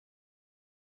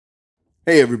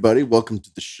Hey, everybody, welcome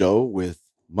to the show with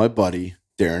my buddy,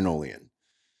 Darren Olian.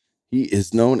 He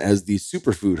is known as the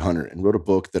superfood hunter and wrote a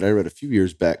book that I read a few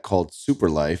years back called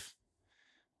Super Life,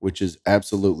 which is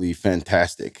absolutely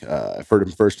fantastic. I've heard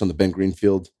him first on the Ben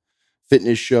Greenfield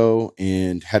fitness show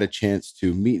and had a chance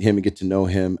to meet him and get to know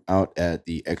him out at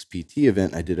the XPT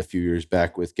event I did a few years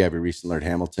back with Gabby Reese and Laird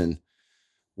Hamilton,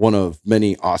 one of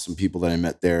many awesome people that I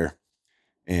met there.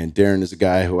 And Darren is a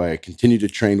guy who I continue to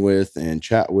train with and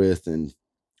chat with and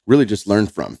really just learn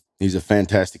from. He's a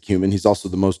fantastic human. He's also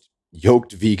the most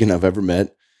yoked vegan I've ever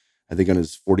met. I think on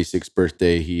his 46th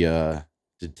birthday, he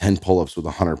did 10 pull ups with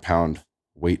a 100-pound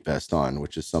weight vest on,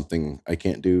 which is something I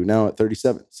can't do now at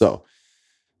 37. So,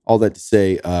 all that to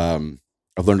say, I've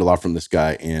learned a lot from this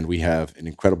guy, and we have an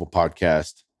incredible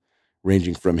podcast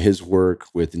ranging from his work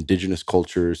with indigenous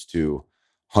cultures to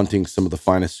hunting some of the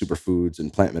finest superfoods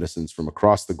and plant medicines from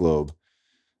across the globe,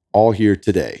 all here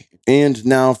today. And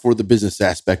now for the business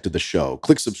aspect of the show.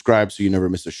 Click subscribe so you never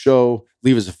miss a show.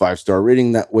 Leave us a 5-star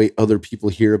rating. That way other people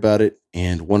hear about it.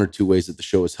 And one or two ways that the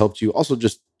show has helped you. Also,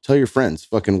 just tell your friends.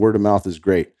 Fucking word of mouth is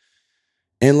great.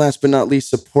 And last but not least,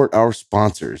 support our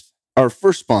sponsors. Our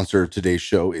first sponsor of today's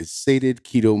show is Sated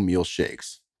Keto Meal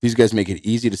Shakes. These guys make it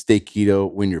easy to stay keto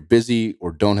when you're busy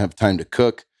or don't have time to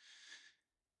cook.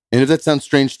 And if that sounds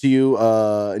strange to you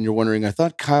and you're wondering, I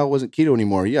thought Kyle wasn't keto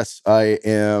anymore. Yes, I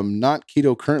am not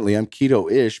keto currently. I'm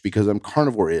keto-ish because I'm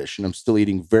carnivore-ish and I'm still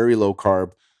eating very low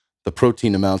carb. The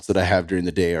protein amounts that I have during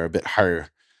the day are a bit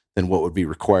higher than what would be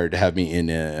required to have me in,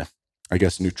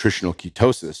 nutritional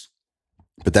ketosis.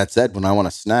 But that said, when I want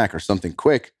a snack or something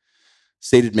quick,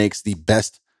 Sated makes the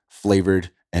best flavored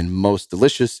and most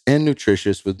delicious and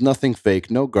nutritious with nothing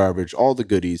fake, no garbage, all the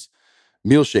goodies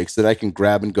meal shakes that I can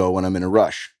grab and go when I'm in a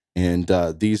rush. And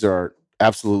these are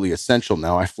absolutely essential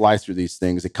now. I fly through these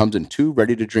things. It comes in two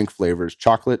ready to drink flavors,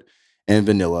 chocolate and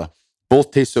vanilla.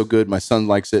 Both taste so good. My son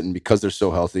likes it. And because they're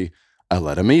so healthy, I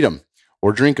let him eat them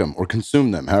or drink them or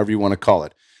consume them, however you want to call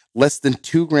it. Less than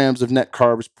 2 grams of net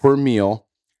carbs per meal,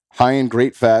 high in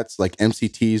great fats like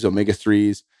MCTs, omega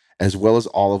 3s, as well as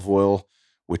olive oil,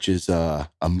 which is a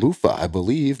MUFA, I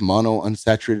believe, mono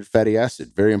unsaturated fatty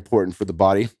acid. Very important for the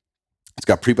body. It's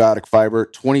got prebiotic fiber,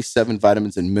 27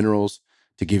 vitamins and minerals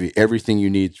to give you everything you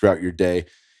need throughout your day.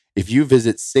 If you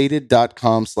visit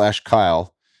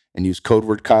sated.com/Kyle and use code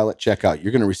word Kyle at checkout,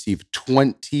 you're going to receive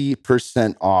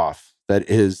 20% off. That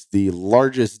is the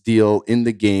largest deal in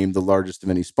the game, the largest of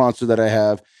any sponsor that I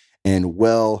have, and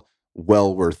well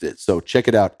worth it. So check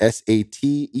it out,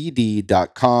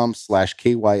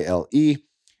 sated.com/KYLE,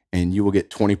 and you will get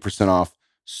 20% off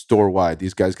store wide.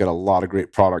 These guys got a lot of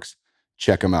great products.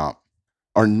 Check them out.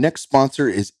 Our next sponsor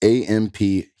is AMP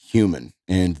Human,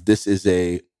 and this is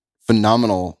a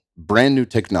phenomenal brand new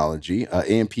technology.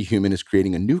 AMP Human is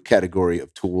creating a new category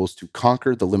of tools to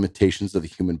conquer the limitations of the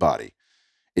human body.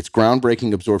 Its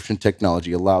groundbreaking absorption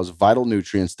technology allows vital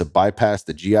nutrients to bypass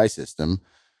the GI system,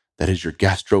 that is your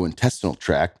gastrointestinal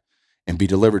tract, and be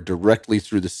delivered directly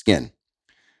through the skin.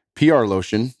 PR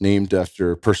Lotion, named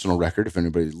after a personal record, if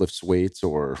anybody lifts weights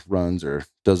or runs or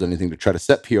does anything to try to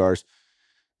set PRs,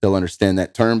 they'll understand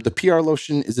that term. The PR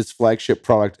Lotion is its flagship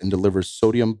product and delivers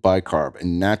sodium bicarb, a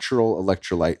natural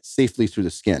electrolyte, safely through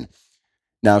the skin.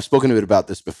 Now, I've spoken a bit about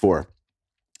this before.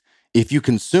 If you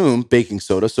consume baking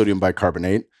soda, sodium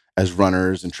bicarbonate, as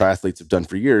runners and triathletes have done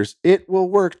for years, it will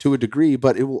work to a degree,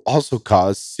 but it will also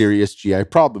cause serious GI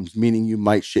problems, meaning you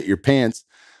might shit your pants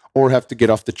or have to get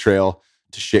off the trail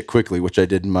to shit quickly, which I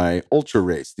did in my ultra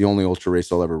race, the only ultra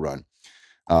race I'll ever run.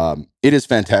 It is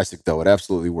fantastic, though. It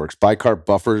absolutely works. Bicarb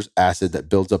buffers acid that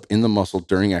builds up in the muscle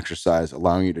during exercise,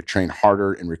 allowing you to train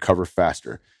harder and recover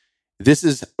faster. This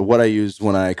is what I used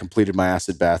when I completed my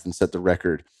acid bath and set the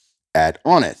record at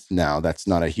Onnit. Now, that's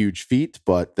not a huge feat,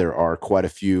 but there are quite a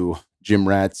few gym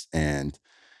rats and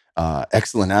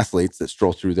excellent athletes that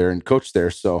stroll through there and coach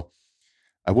there. So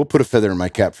I will put a feather in my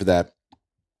cap for that.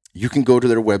 You can go to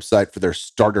their website for their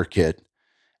starter kit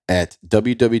at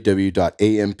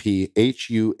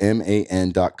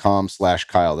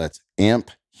www.amphuman.com/Kyle. That's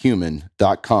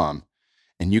amphuman.com.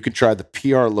 And you can try the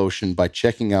PR Lotion by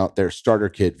checking out their starter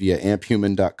kit via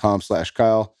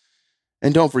amphuman.com/Kyle.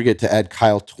 And don't forget to add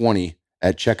Kyle20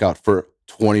 at checkout for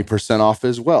 20% off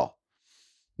as well.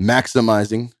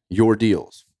 Maximizing your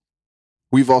deals.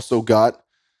 We've also got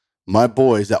my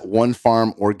boys at One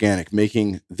Farm Organic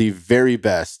making the very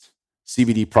best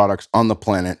CBD products on the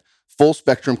planet. Full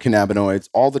spectrum cannabinoids,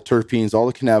 all the terpenes, all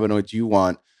the cannabinoids you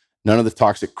want, none of the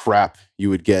toxic crap you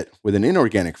would get with an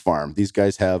inorganic farm. These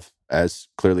guys have, as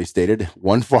clearly stated,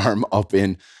 one farm up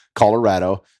in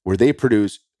Colorado where they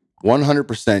produce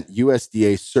 100%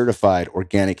 USDA certified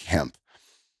organic hemp.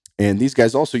 And these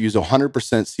guys also use 100%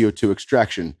 CO2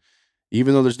 extraction.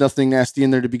 Even though there's nothing nasty in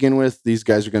there to begin with, these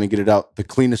guys are going to get it out the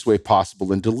cleanest way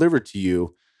possible and deliver to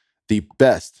you the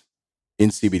best in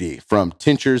CBD, from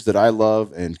tinctures that I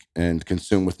love and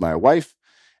consume with my wife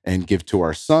and give to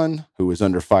our son, who is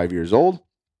under 5 years old,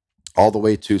 all the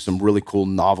way to some really cool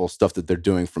novel stuff that they're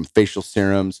doing, from facial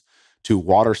serums to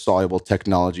water soluble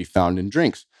technology found in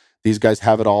drinks. These guys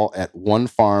have it all at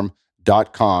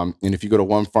onefarm.com. And if you go to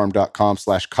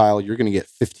onefarm.com/Kyle, you're going to get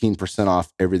 15%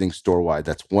 off everything store wide.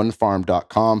 That's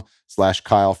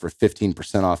onefarm.com/Kyle for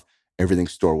 15% off everything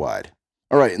store wide.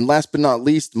 All right. And last but not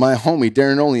least, my homie,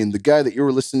 Darren Olean, the guy that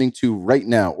you're listening to right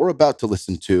now or about to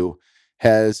listen to,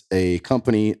 has a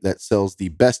company that sells the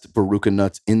best Baruka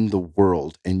nuts in the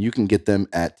world. And you can get them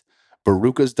at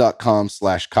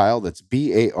barukas.com/Kyle. That's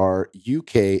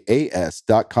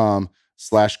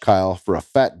BARUKAS.com/Kyle for a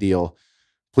fat deal.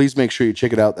 Please make sure you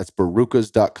check it out. That's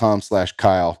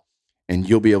barukas.com/Kyle. And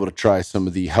you'll be able to try some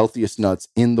of the healthiest nuts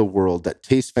in the world that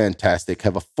taste fantastic,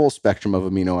 have a full spectrum of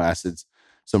amino acids,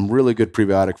 some really good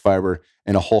prebiotic fiber,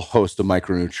 and a whole host of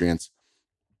micronutrients.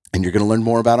 And you're going to learn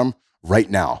more about them right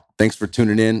now. Thanks for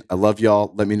tuning in. I love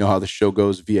y'all. Let me know how the show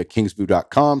goes via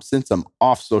kingsboo.com since I'm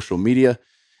off social media,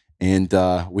 and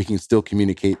we can still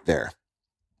communicate there.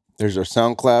 There's our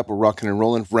sound clap. We're rocking and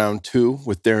rolling. Round 2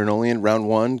 with Darren Olean. Round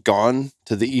 1, gone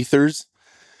to the ethers,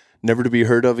 never to be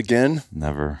heard of again.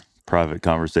 Never. Private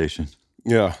conversation.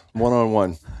 Yeah,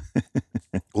 one-on-one.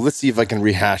 Well, let's see if I can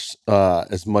rehash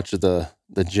as much of the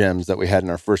gems that we had in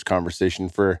our first conversation.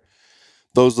 For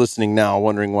those listening now,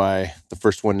 wondering why the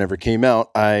first one never came out,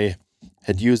 I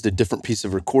had used a different piece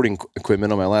of recording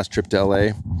equipment on my last trip to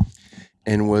LA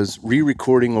and was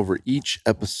re-recording over each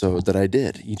episode that I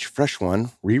did. Each fresh one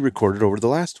re-recorded over the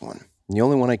last one. And the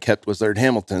only one I kept was Laird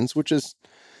Hamilton's, which is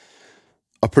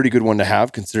a pretty good one to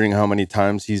have considering how many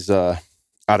times he's out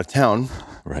of town.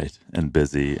 Right. And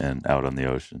busy and out on the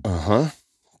ocean.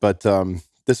 But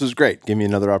this was great. Gave me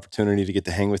another opportunity to get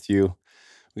to hang with you.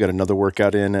 We got another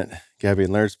workout in at Gabby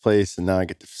and Laird's place, and now I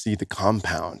get to see the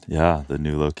compound. Yeah, the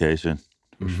new location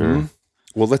for sure.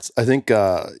 Well, let's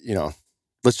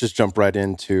just jump right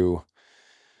into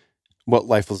what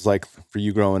life was like for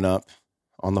you growing up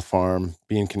on the farm,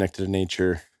 being connected to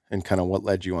nature, and kind of what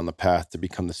led you on the path to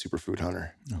become the superfood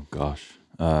hunter. Oh gosh.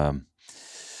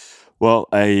 Well,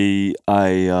 I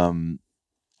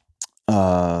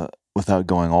without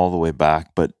going all the way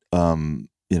back, but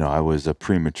I was a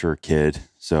premature kid,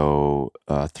 so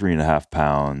 3.5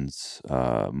 pounds.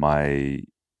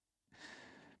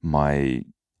 My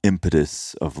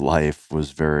impetus of life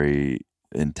was very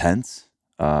intense,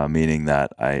 meaning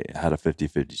that I had a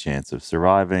 50-50 chance of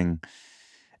surviving.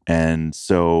 And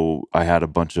so I had a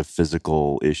bunch of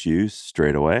physical issues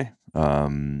straight away.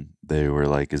 They were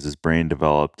like, is his brain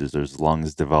developed? Is his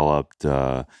lungs developed?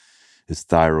 His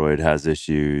thyroid has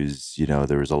issues.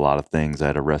 There was a lot of things. I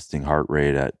had a resting heart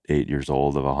rate at 8 years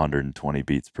old of 120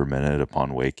 beats per minute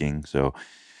upon waking. So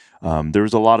there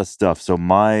was a lot of stuff. So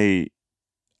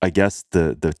I guess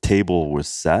the table was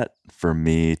set for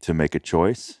me to make a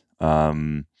choice.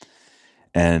 And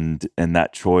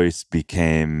that choice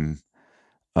became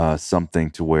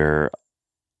something to where,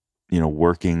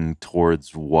 working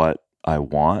towards what I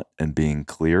want and being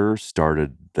clear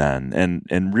started then.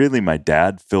 And really my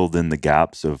dad filled in the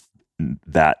gaps of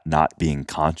that not being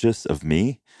conscious of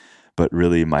me, but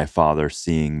really my father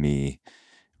seeing me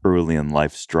early in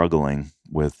life struggling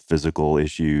with physical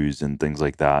issues and things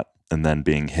like that, and then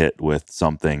being hit with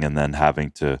something and then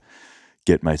having to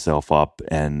get myself up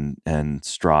and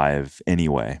strive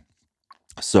anyway.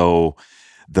 So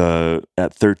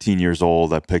at 13 years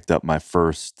old, I picked up I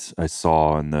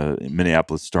saw in the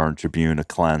Minneapolis Star and Tribune a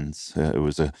cleanse. It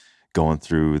was going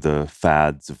through the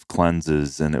fads of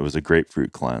cleanses, and it was a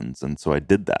grapefruit cleanse. And so I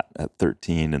did that at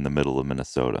 13 in the middle of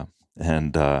Minnesota.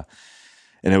 And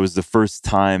it was the first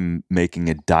time making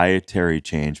a dietary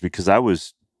change, because I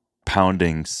was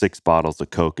pounding 6 bottles of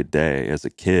Coke a day as a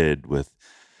kid with,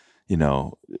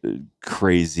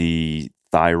 crazy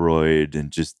thyroid and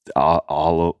just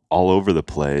all over the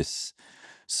place.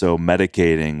 So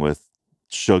medicating with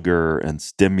sugar and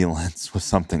stimulants was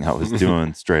something I was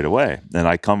doing straight away. And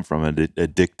I come from an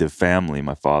addictive family.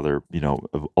 My father,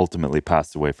 ultimately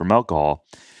passed away from alcohol.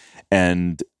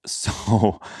 And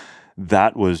so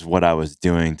that was what I was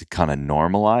doing to kind of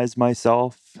normalize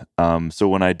myself. So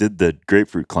when I did the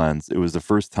grapefruit cleanse, it was the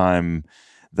first time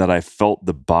that I felt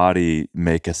the body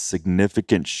make a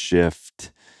significant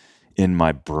shift in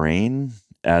my brain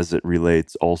as it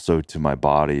relates also to my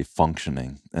body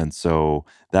functioning. And so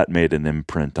that made an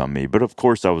imprint on me. But of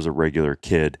course, I was a regular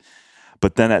kid.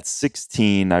 But then at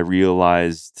 16, I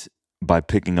realized by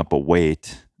picking up a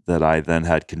weight that I then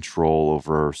had control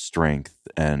over strength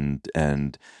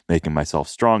and making myself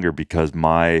stronger, because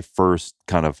my first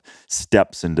kind of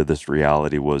steps into this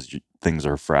reality was things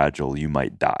are fragile, you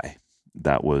might die.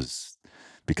 That was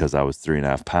because I was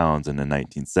 3.5 pounds, and in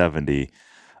 1970,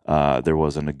 there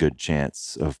wasn't a good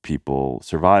chance of people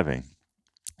surviving.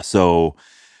 So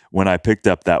when I picked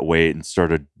up that weight and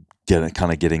started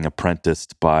getting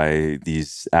apprenticed by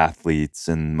these athletes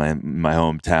in my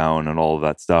hometown and all of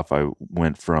that stuff, I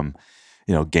went from,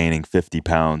 gaining 50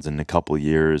 pounds in a couple of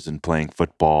years and playing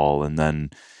football, and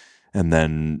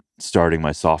then starting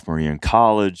my sophomore year in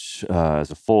college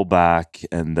as a fullback,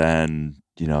 and then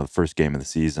the first game of the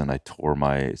season I tore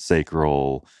my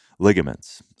sacral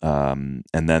ligaments, and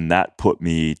then that put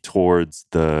me towards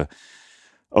the,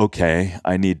 okay,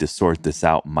 I need to sort this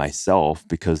out myself,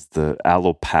 because the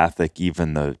allopathic,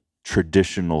 even the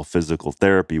traditional physical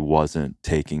therapy, wasn't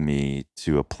taking me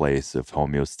to a place of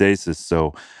homeostasis.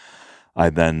 So I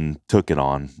then took it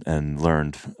on and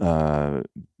learned,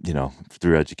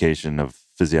 through education, of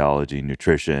physiology,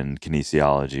 nutrition,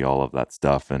 kinesiology, all of that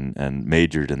stuff, and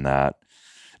majored in that.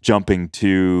 Jumping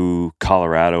to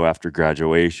Colorado after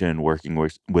graduation, working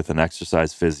with an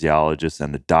exercise physiologist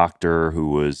and a doctor who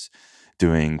was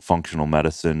doing functional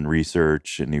medicine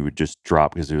research, and he would just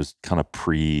drop, because it was kind of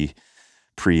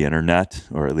pre-internet,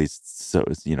 or at least so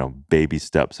baby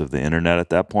steps of the internet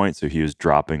at that point. So he was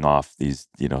dropping off these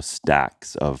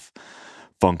stacks of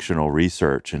functional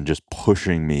research and just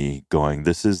pushing me, going,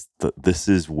 this is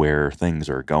where things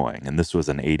are going. And this was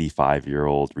an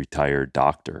 85-year-old retired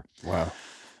doctor. Wow.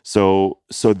 So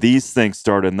these things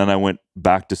started, and then I went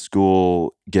back to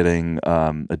school, getting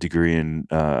a degree in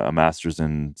a master's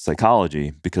in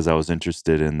psychology, because I was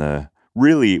interested in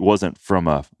really, it wasn't from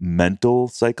a mental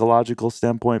psychological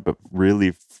standpoint, but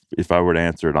really, if I were to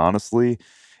answer it honestly,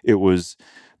 it was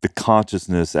the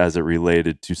consciousness as it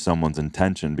related to someone's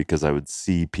intention, because I would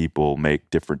see people make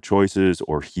different choices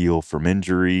or heal from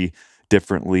injury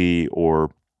differently, or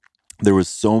there was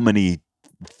so many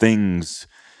things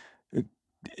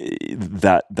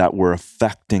that were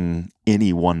affecting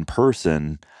any one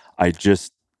person. I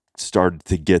just started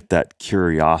to get that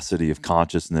curiosity of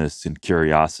consciousness and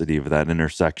curiosity of that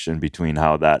intersection between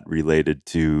how that related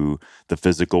to the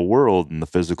physical world and the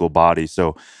physical body.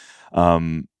 So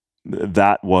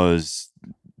that was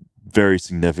very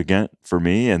significant for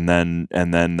me, and then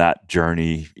that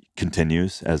journey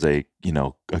continues as a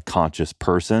conscious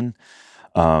person,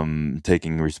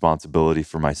 taking responsibility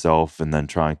for myself, and then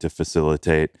trying to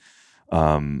facilitate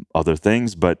other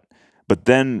things. But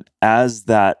then, as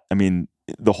that, I mean,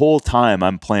 the whole time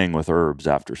I'm playing with herbs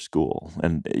after school,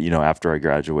 and after I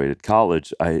graduated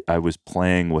college, I was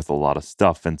playing with a lot of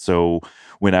stuff. And so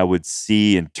when I would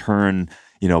see and turn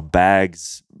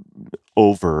bags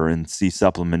over and see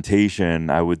supplementation,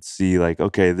 I would see, like,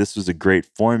 okay, this was a great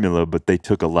formula, but they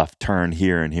took a left turn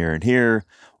here and here and here.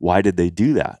 Why did they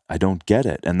do that? I don't get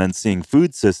it. And then seeing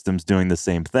food systems doing the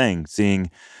same thing, seeing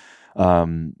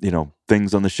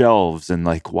things on the shelves, and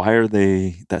like, why are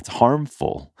that's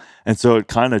harmful? And so it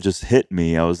kind of just hit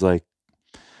me. I was like,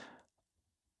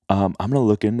 I'm going to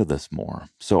look into this more.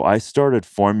 So I started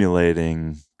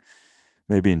formulating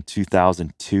maybe in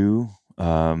 2002,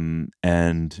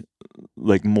 and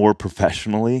like more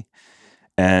professionally.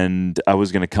 And I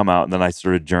was going to come out, and then I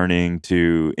started journeying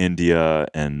to India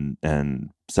and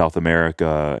South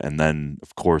America, and then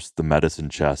of course the medicine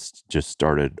chest just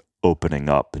started opening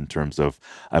up, in terms of,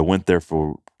 I went there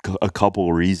for a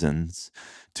couple reasons: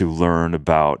 to learn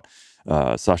about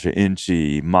Sasha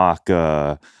Inchi,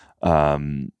 maca,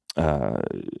 um, a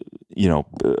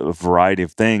variety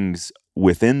of things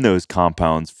within those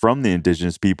compounds from the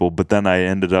indigenous people. But then I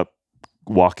ended up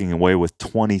walking away with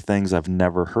 20 things I've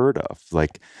never heard of,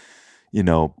 like,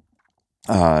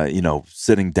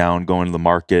 sitting down, going to the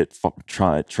market,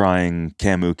 trying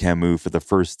camu for the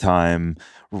first time,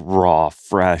 raw,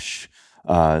 fresh,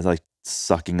 like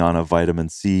sucking on a vitamin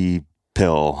C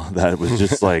pill that was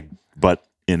just like, but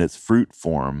in its fruit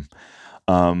form,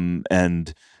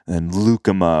 and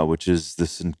lucuma, which is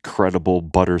this incredible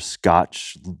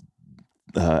butterscotch,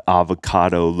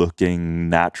 avocado looking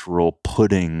natural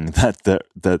pudding that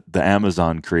the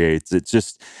Amazon creates. It's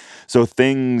just so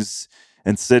things,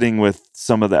 and sitting with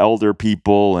some of the elder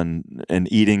people, and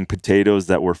eating potatoes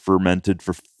that were fermented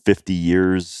for 50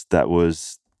 years, that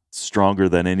was stronger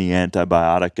than any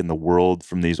antibiotic in the world,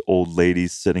 from these old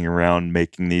ladies sitting around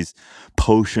making these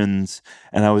potions.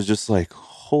 And I was just like,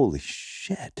 holy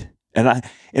shit.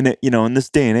 In this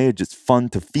day and age, it's fun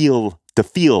to feel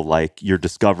like you're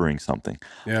discovering something.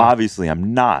 Yeah. Obviously,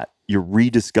 I'm not. you're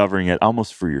rediscovering it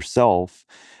almost for yourself.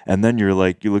 And then you're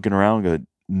looking around and go,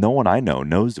 no one I know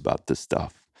knows about this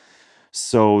stuff.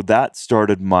 So that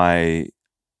started my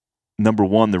number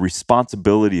one, the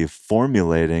responsibility of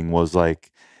formulating was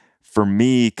like, for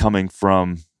me, coming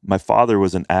from my father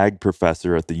was an ag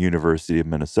professor at the University of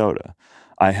Minnesota.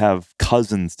 I have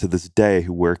cousins to this day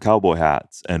who wear cowboy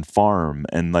hats and farm,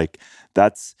 and like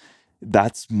that's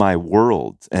my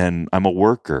world. And I'm a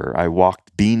worker. I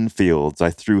walked bean fields. I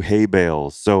threw hay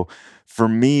bales. So for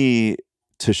me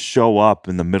to show up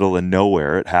in the middle of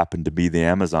nowhere, it happened to be the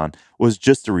Amazon, was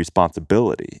just a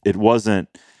responsibility. It wasn't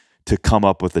to come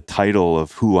up with a title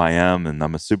of who I am and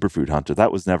I'm a superfood hunter.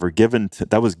 That was never given to,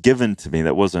 that was given to me.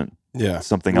 That wasn't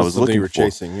something I was something looking you were for.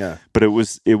 chasing. Yeah. But it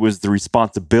was the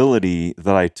responsibility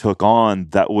that I took on.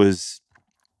 That was,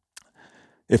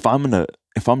 if I'm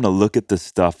gonna look at this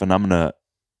stuff and I'm gonna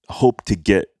hope to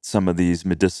get some of these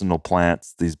medicinal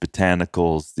plants, these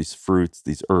botanicals, these fruits,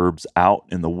 these herbs out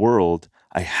in the world,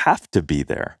 I have to be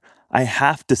there. I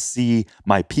have to see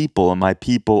my people, and my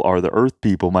people are the earth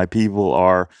people. My people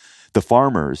are the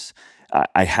farmers.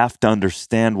 I have to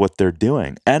understand what they're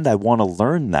doing, and I want to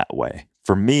learn that way.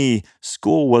 For me,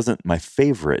 school wasn't my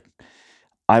favorite.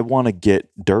 I want to get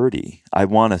dirty. I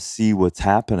want to see what's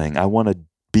happening. I want to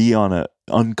be on an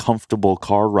uncomfortable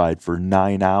car ride for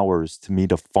 9 hours to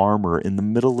meet a farmer in the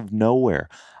middle of nowhere.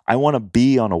 I want to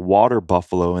be on a water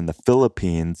buffalo in the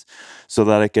Philippines so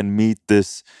that I can meet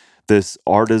this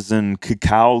artisan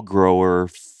cacao grower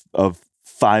of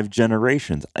 5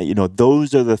 generations.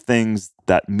 Those are the things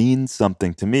that mean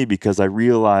something to me, because I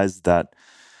realize that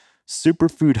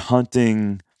superfood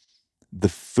hunting, the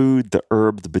food, the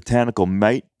herb, the botanical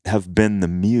might have been the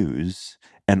muse.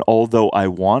 And although I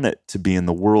want it to be in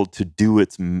the world to do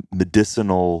its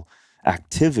medicinal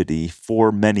activity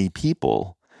for many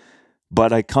people,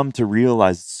 but I come to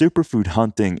realize superfood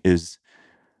hunting is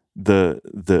the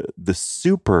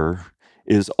super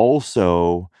is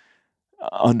also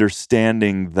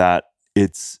understanding that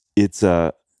it's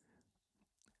about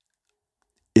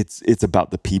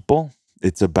the people.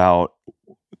 It's about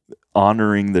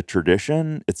honoring the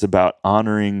tradition. It's about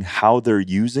honoring how they're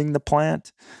using the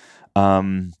plant.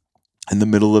 In the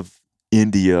middle of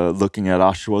India, looking at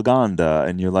ashwagandha,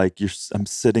 and you're like, I'm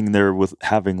sitting there with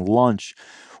having lunch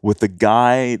with a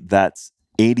guy that's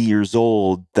 80 years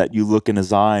old, that you look in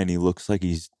his eye and he looks like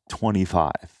he's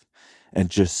 25, and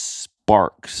just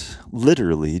sparks,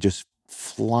 literally just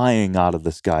flying out of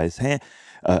this guy's hand,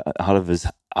 out of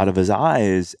his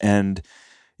eyes, and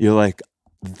you're like,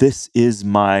 this is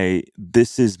my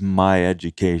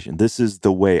education. This is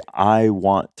the way I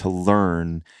want to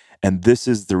learn, and this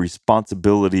is the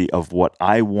responsibility of what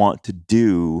I want to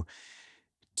do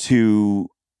to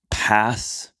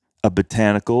pass a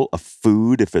botanical, a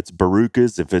food, if it's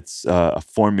barukas, if it's a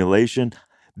formulation.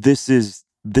 This is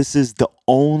the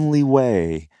only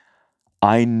way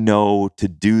I know to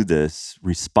do this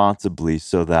responsibly,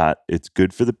 so that it's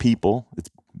good for the people.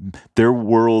 Their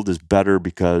world is better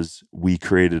because we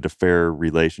created a fair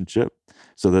relationship,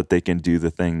 so that they can do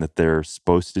the thing that they're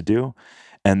supposed to do.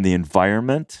 And the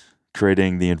environment,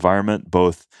 creating the environment,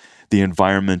 both the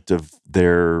environment of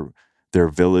their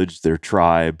village, their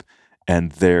tribe,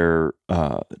 and their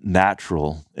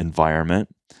natural environment,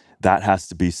 that has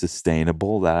to be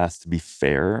sustainable. That has to be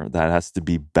fair. That has to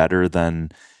be better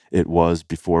than it was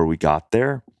before we got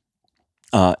there.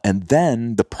 And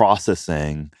then the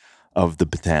processing of the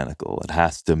botanical, it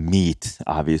has to meet,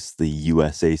 obviously,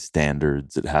 USA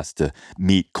standards. It has to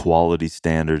meet quality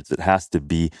standards. It has to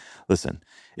be, listen,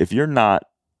 if you're not,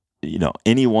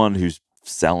 anyone who's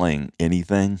selling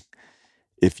anything,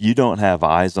 if you don't have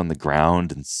eyes on the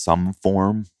ground in some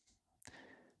form,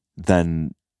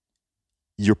 then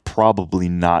you're probably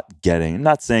not getting, I'm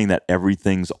not saying that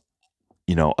everything's,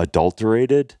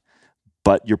 adulterated,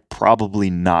 but you're probably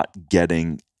not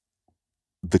getting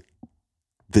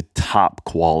the top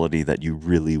quality that you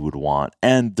really would want.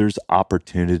 And there's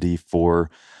opportunity for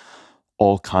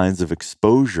all kinds of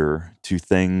exposure to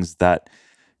things that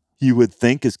you would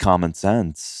think is common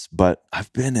sense. But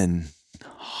I've been in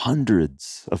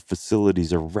hundreds of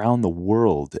facilities around the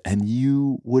world, and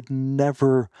you would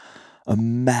never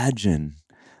imagine,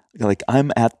 like,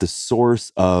 I'm at the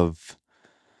source of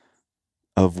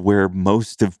where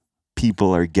most of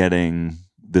people are getting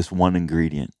this one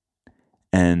ingredient.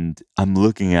 And I'm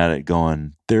looking at it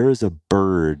going, there is a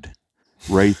bird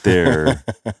right there,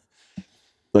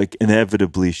 like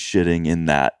inevitably shitting in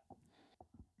that,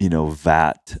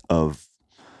 vat of,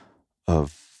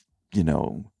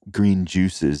 green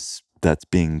juices that's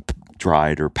being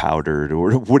dried or powdered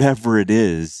or whatever it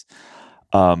is.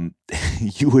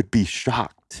 You would be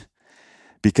shocked,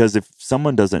 Because if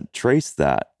someone doesn't trace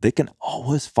that, they can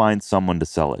always find someone to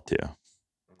sell it to,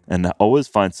 and always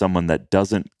find someone that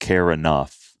doesn't care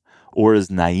enough or is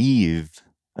naive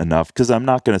enough. Because I'm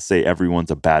not going to say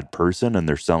everyone's a bad person and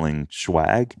they're selling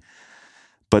swag,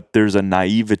 but there's a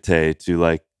naivete to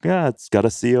like, yeah, it's got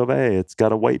a C of A, it's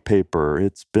got a white paper,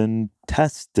 it's been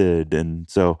tested, and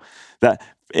so that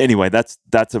anyway, that's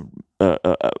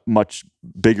a much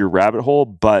bigger rabbit hole,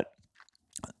 but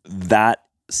that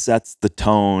sets the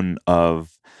tone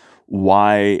of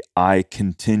why I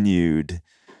continued.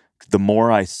 The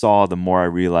more I saw, the more I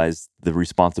realized the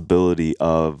responsibility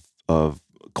of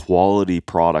quality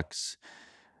products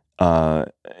uh,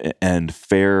 and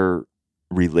fair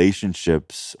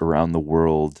relationships around the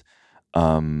world,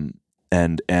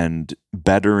 and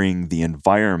bettering the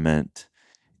environment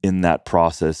in that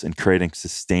process and creating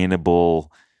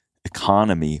sustainable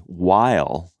economy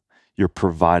while you're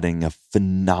providing a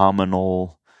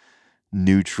phenomenal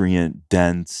nutrient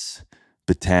dense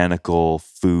botanical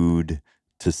food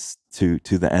to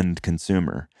the end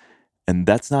consumer. And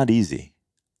that's not easy.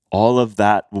 All of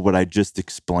that, what I just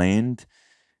explained,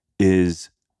 is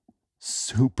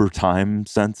super time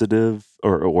sensitive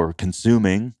or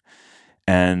consuming,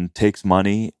 and takes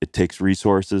money, it takes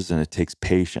resources, and it takes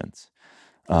patience.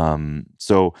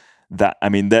 So that, I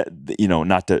mean, that,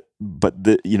 not to, but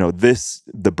the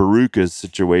Barukas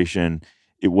situation,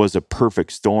 it was a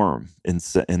perfect storm in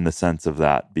the sense of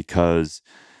that, because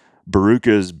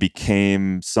Barukas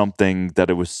became something that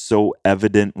it was so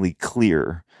evidently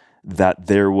clear that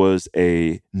there was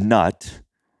a nut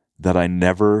that I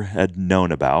never had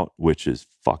known about, which is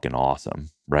fucking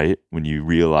awesome, right? When you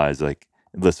realize, like,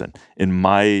 listen, in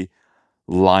my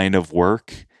line of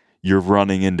work, you're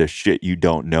running into shit you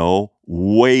don't know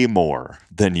way more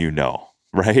than you know,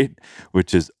 right?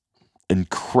 Which is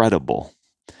incredible.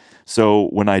 So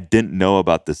when I didn't know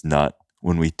about this nut,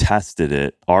 when we tested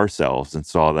it ourselves and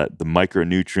saw that the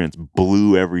micronutrients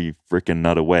blew every freaking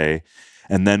nut away,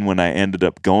 and then when I ended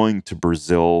up going to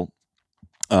Brazil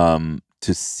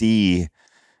to see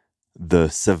the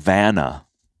savanna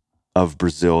of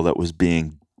Brazil that was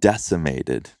being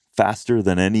decimated faster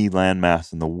than any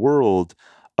landmass in the world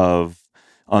of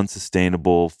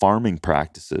unsustainable farming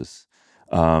practices,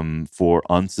 for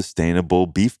unsustainable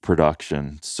beef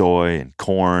production, soy and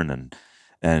corn,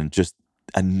 and just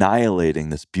annihilating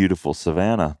this beautiful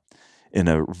savanna in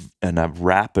a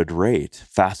rapid rate,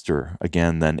 faster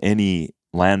again than any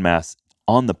landmass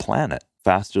on the planet,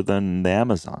 faster than the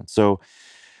Amazon. So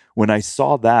when I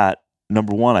saw that,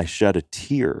 number one, I shed a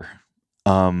tear.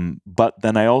 But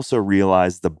then I also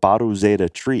realized the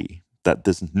Baruzeda tree that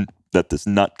this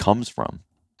nut comes from,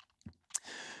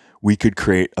 we could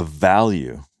create a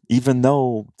value, even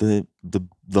though the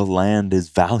land is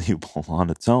valuable on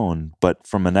its own, but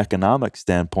from an economic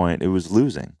standpoint, it was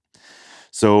losing.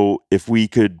 So if we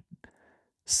could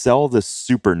sell this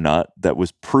super nut that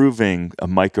was proving a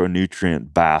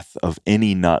micronutrient bath of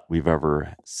any nut we've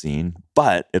ever seen,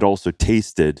 but it also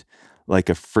tasted like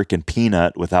a freaking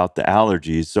peanut without the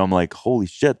allergies. So I'm like, holy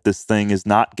shit, this thing is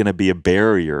not going to be a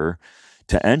barrier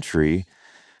to entry.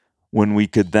 When we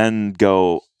could then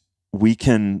go, we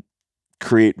can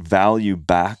create value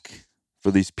back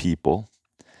for these people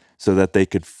so that they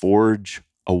could forage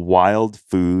a wild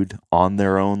food on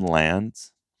their own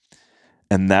lands,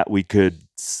 and that we could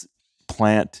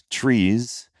plant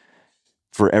trees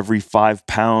for every 5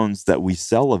 pounds that we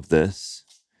sell of this,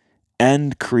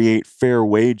 and create fair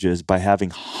wages by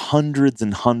having hundreds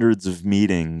and hundreds of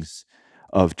meetings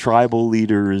of tribal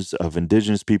leaders, of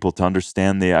indigenous people, to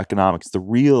understand the economics, the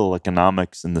real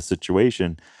economics in the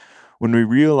situation. When we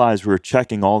realized we were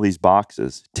checking all these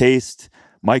boxes: taste,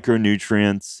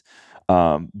 micronutrients,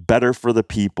 better for the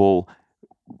people,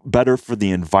 better for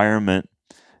the environment,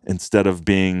 instead of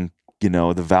being,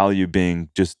 the value being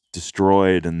just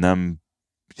destroyed and them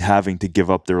having to give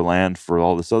up their land for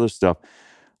all this other stuff.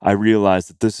 I realized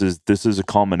that this is a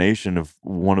culmination of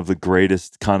one of the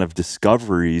greatest kind of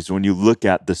discoveries when you look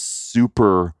at the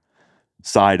super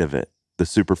side of it, the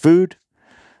superfood,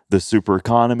 the super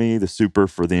economy, the super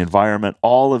for the environment.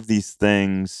 All of these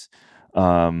things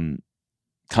kind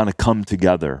of come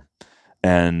together.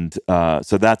 And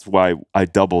so that's why I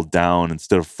doubled down.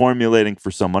 Instead of formulating for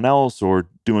someone else or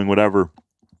doing whatever,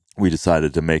 we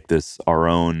decided to make this our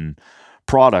own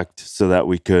product so that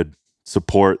we could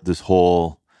support this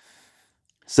whole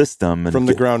system and From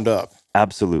the ground up.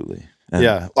 Absolutely. And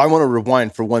yeah. I want to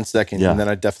rewind for 1 second, Yeah. and then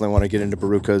I definitely want to get into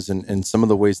Barukas and some of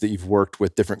the ways that you've worked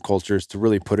with different cultures to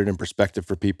really put it in perspective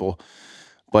for people.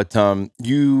 But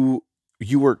you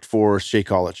you worked for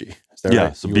Shakeology. Is that Yeah,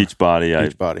 right? so Beachbody,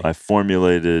 Beachbody. I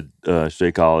formulated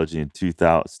Shakeology in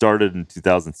 2000, started in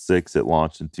 2006, it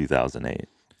launched in 2008.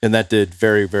 And that did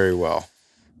very, very well.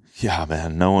 Yeah,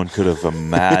 man, no one could have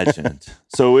imagined.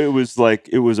 So it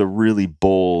was a really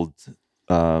bold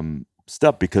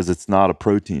step because it's not a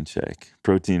protein shake.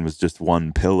 Protein was just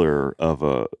one pillar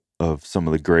of some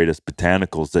of the greatest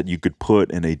botanicals that you could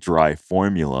put in a dry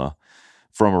formula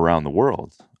from around the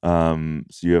world. So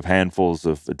you have handfuls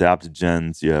of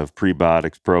adaptogens, you have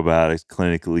prebiotics, probiotics,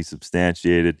 clinically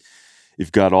substantiated.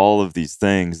 You've got all of these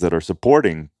things that are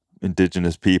supporting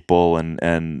indigenous people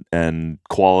and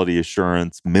quality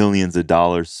assurance, millions of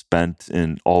dollars spent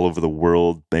in all over the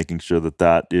world making sure that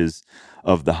that is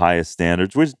of the highest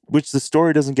standards, which the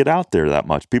story doesn't get out there that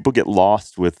much. People get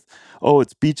lost with, oh,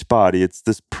 it's Beachbody, it's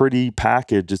this pretty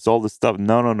package, it's all this stuff.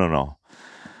 No, no, no, no.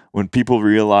 When people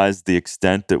realize the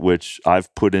extent at which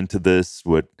I've put into this,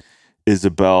 what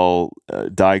Isabel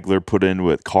Deigler put in,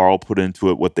 what Carl put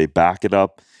into it, what they back it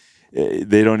up,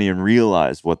 they don't even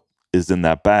realize what is in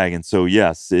that bag. And so,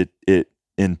 yes, it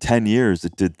in 10 years,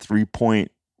 it did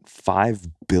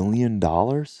 $3.5 billion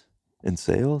in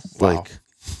sales. Wow. Like,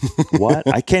 what?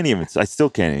 I still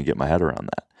can't even get my head around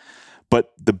that.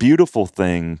 But the beautiful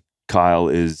thing, Kyle,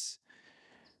 is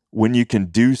when you can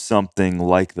do something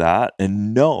like that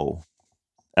and know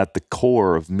at the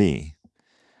core of me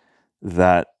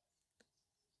that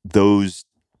those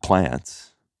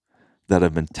plants that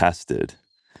have been tested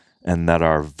and that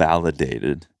are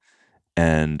validated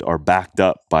and are backed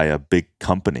up by a big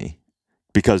company,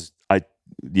 because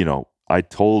I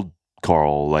told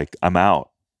Carl, like, I'm out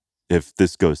if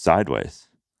this goes sideways.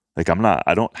 Like,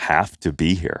 I don't have to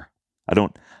be here. I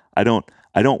don't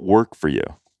work for you.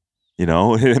 You know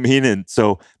what I mean? And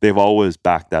so they've always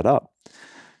backed that up.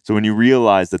 So when you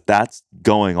realize that that's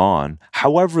going on,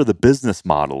 however the business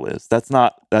model is, that's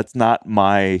not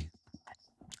my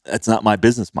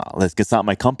business model. It's not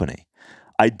my company.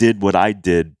 I did what I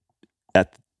did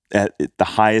at the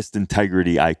highest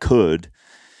integrity I could,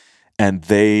 and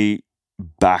they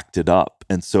backed it up.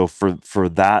 And so for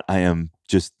that, I am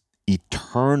just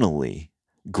eternally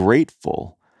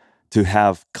grateful to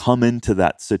have come into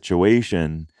that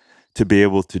situation, to be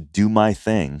able to do my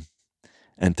thing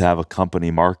and to have a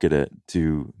company market it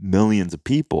to millions of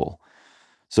people.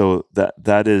 So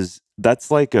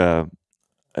that's like I've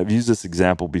used this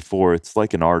example before. It's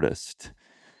like an artist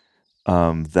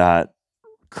that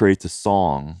creates a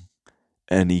song,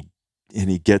 and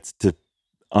he gets to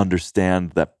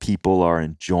understand that people are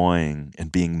enjoying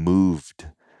and being moved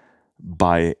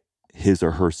by his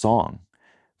or her song.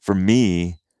 For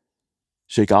me,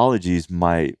 Shakeology is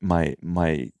my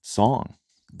song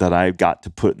that I got to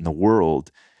put in the world,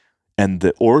 and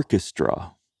the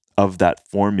orchestra of that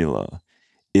formula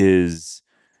is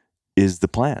the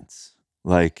plants.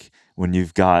 Like when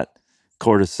you've got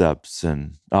cordyceps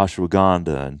and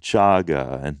ashwagandha and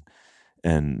chaga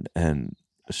and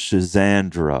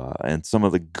schizandra and some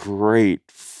of the great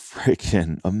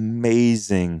freaking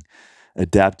amazing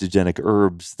adaptogenic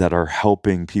herbs that are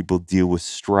helping people deal with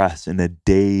stress in a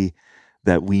day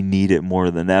that we need it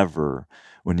more than ever.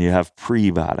 When you have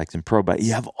prebiotics and probiotics,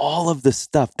 you have all of this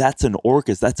stuff. That's an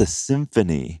orchestra, that's a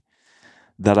symphony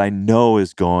that I know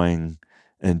is going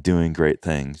and doing great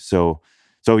things. So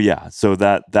yeah, so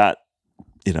that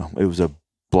it was a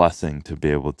blessing to be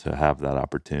able to have that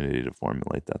opportunity to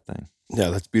formulate that thing. Yeah,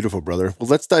 that's beautiful, brother. Well,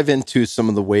 let's dive into some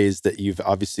of the ways that you've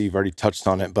already touched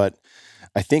on it, but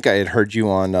I think I had heard you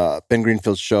on Ben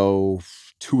Greenfield's show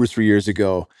 2 or 3 years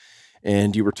ago,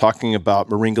 and you were talking about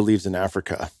moringa leaves in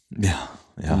Africa. Yeah.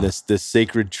 And this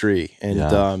sacred tree.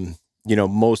 And Yeah.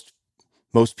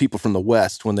 Most people from the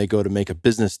West, when they go to make a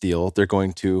business deal, they're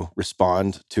going to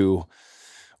respond to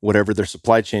whatever their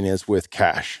supply chain is with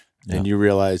cash. Yeah. And you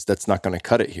realize that's not going to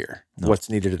cut it here. No. What's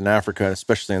needed in Africa,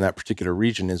 especially in that particular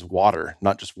region, is water,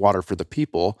 not just water for the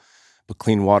people, but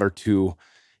clean water to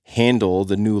handle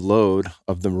the new load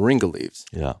of the moringa leaves.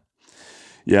 Yeah.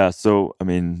 Yeah. So, I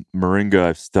mean, moringa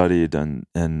I've studied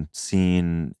and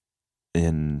seen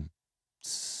in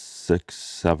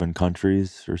 6-7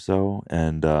 countries or so.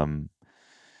 And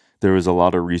there was a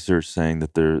lot of research saying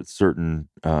that there are certain,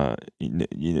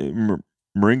 moringa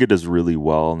does really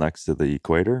well next to the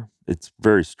equator. It's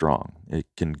very strong. It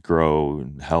can grow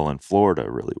in Florida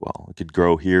really well. It could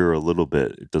grow here a little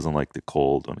bit. It doesn't like the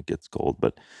cold when it gets cold.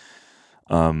 But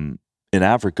in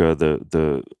Africa,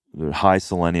 the high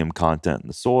selenium content in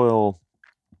the soil,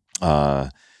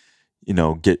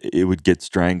 it would get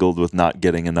strangled with not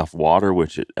getting enough water,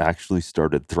 which it actually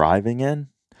started thriving in.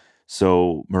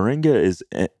 So moringa is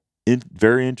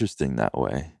very interesting that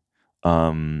way.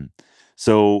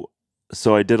 So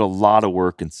so I did a lot of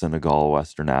work in Senegal,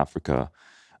 Western Africa.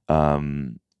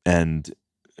 And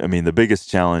I mean, the biggest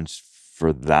challenge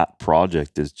for that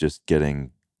project is just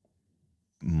getting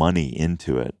money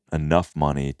into it, enough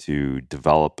money to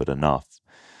develop it enough.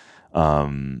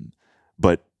 Um,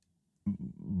 but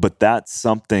that's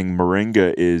something.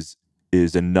 Moringa is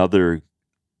another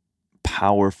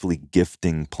powerfully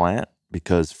gifting plant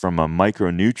because from a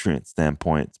micronutrient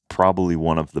standpoint, it's probably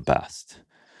one of the best.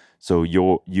 So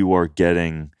you are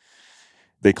getting,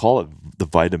 they call it the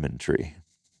vitamin tree.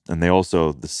 And they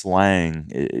also, the slang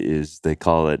is, they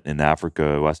call it in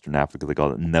Africa, Western Africa, they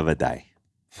call it never die,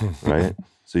 right?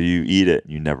 So you eat it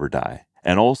and you never die.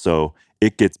 And also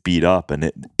it gets beat up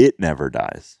and it never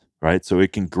dies, right? So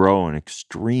it can grow in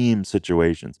extreme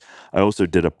situations. I also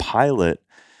did a pilot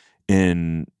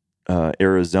in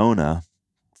Arizona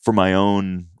for my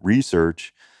own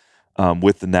research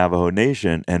with the Navajo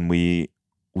Nation, and we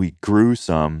grew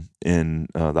some in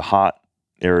the hot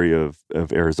area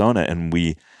of Arizona, and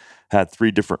we had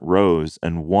 3 different rows,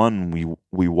 and one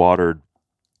we watered,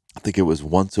 I think it was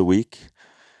once a week.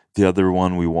 The other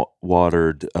one we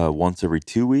watered once every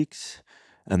 2 weeks,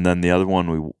 and then the other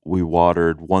one we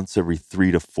watered once every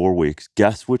 3 to 4 weeks.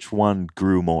 Guess which one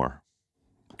grew more?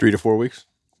 3 to 4 weeks.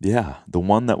 Yeah, the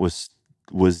one that was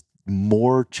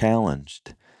more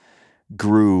challenged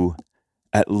grew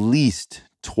at least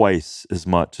twice as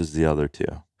much as the other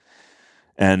two.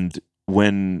 And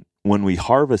when we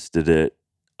harvested it,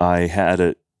 I had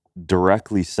it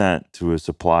directly sent to a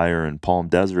supplier in Palm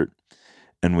Desert,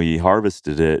 and we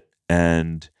harvested it.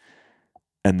 And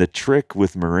the trick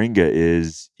with moringa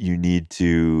is you need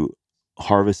to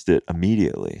harvest it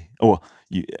immediately. Oh, well,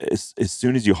 as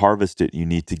soon as you harvest it, you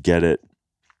need to get it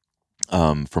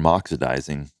from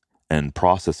oxidizing and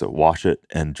process it, wash it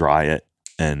and dry it,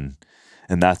 and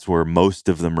that's where most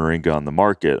of the moringa on the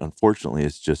market, unfortunately,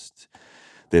 is just,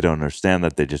 they don't understand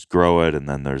that they just grow it, and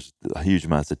then there's a huge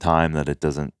amounts of time that it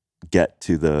doesn't get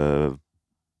to the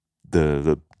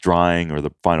drying or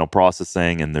the final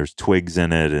processing, and there's twigs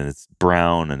in it, and it's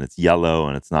brown and it's yellow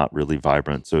and it's not really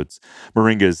vibrant. So it's,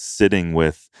 moringa is sitting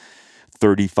with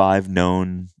 35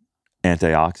 known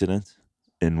antioxidants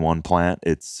in one plant.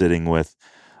 It's sitting with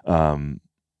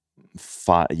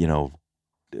five,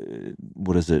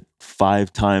 what is it?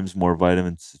 5 times more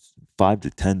vitamins, 5 to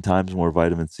 10 times more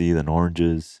vitamin C than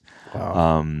oranges.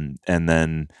 Wow. And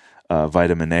then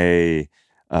vitamin A,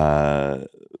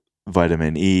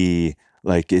 vitamin E,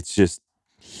 like it's just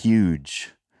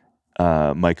huge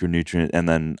micronutrient. And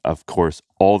then, of course,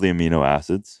 all the amino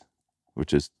acids,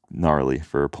 which is gnarly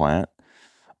for a plant,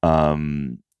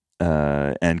 and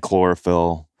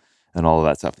chlorophyll and all of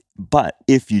that stuff. But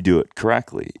if you do it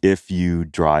correctly, if you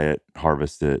dry it,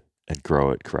 harvest it, and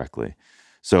grow it correctly,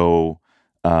 so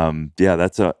yeah,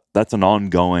 that's an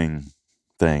ongoing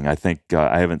thing. I think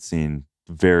I haven't seen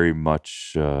very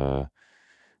much. I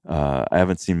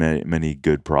haven't seen many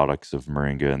good products of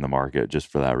moringa in the market just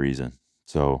for that reason.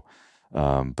 So,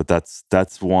 but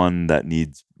that's one that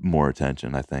needs more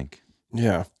attention, I think.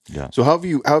 Yeah. Yeah. So how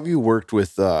have you worked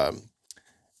with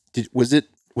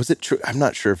was it true? I'm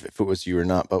not sure if it was you or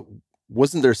not, but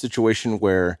wasn't there a situation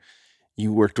where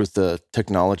you worked with the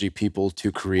technology people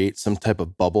to create some type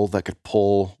of bubble that could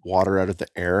pull water out of the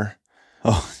air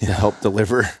Oh, to yeah. help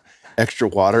deliver extra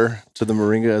water to the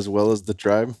moringa as well as the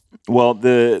tribe? Well,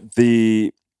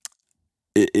 it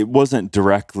wasn't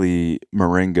directly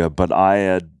moringa, but I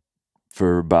had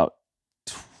for about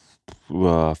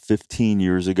 15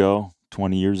 years ago,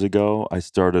 20 years ago, I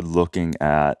started looking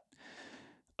at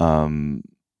um,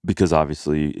 because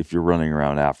obviously, if you're running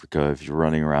around Africa, if you're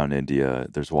running around India,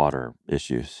 there's water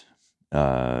issues.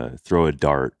 Throw a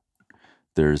dart,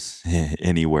 there's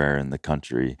anywhere in the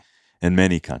country, in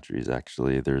many countries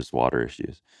actually, there's water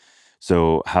issues.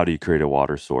 So, how do you create a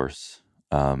water source?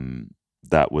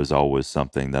 That was always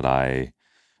something that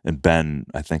and Ben,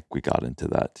 I think we got into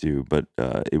that too, but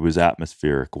it was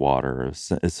atmospheric water,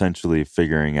 essentially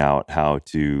figuring out how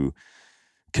to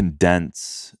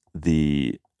condense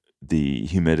the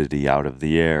humidity out of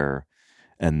the air,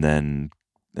 and then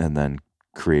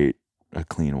create a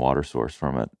clean water source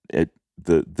from it.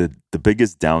 The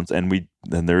biggest downs, and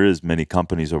there is many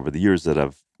companies over the years that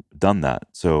have done that.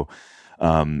 So,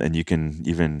 and you can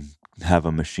even have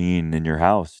a machine in your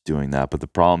house doing that. But the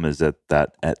problem is that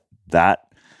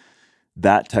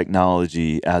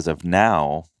technology, as of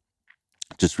now,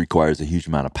 just requires a huge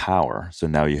amount of power. So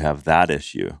now you have that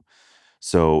issue.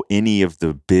 So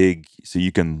so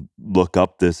you can look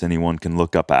up this, anyone can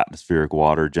look up atmospheric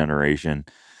water generation,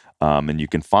 and you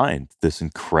can find this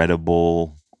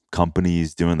incredible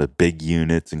companies doing the big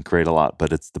units and create a lot,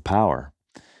 but it's the power.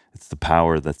 It's the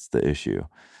power that's the issue.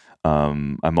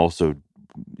 I'm also,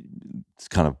 it's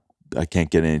kind of, I can't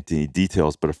get into any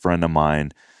details, but a friend of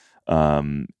mine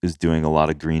is doing a lot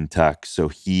of green tech. So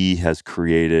he has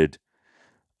created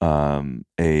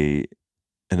a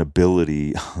an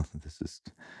ability. This is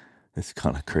it's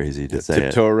kind of crazy to say it.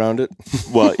 Tiptoe around it.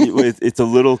 Well, it's a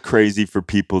little crazy for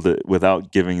people to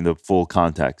without giving the full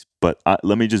context. But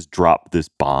let me just drop this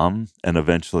bomb, and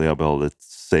eventually I'll be able to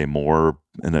say more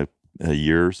in a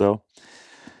year or so.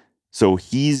 So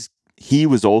he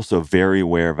was also very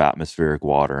aware of atmospheric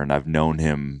water, and I've known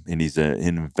him, and he's an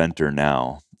inventor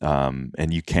now.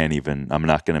 And you can't even, I'm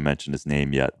not going to mention his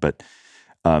name yet, but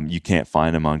you can't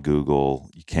find him on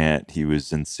Google. You can't. He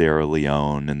was in Sierra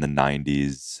Leone in the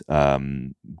 90s,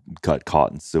 got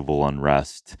caught in civil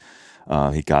unrest.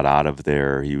 He got out of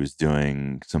there. He was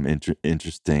doing some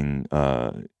interesting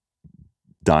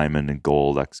diamond and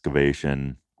gold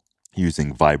excavation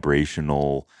using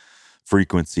vibrational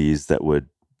frequencies that would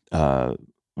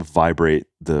vibrate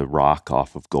the rock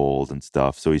off of gold and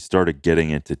stuff. So he started getting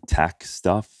into tech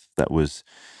stuff that was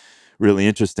really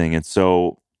interesting. And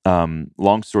so,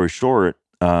 long story short,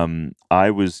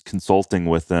 I was consulting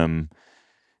with him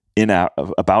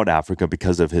about Africa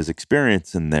because of his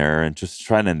experience in there and just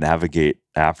trying to navigate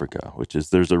Africa, which is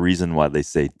there's a reason why they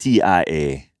say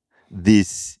TIA,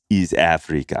 this is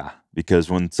Africa. Because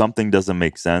when something doesn't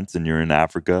make sense and you're in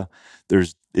Africa,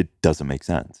 it doesn't make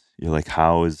sense. You're like,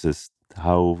 how does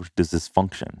this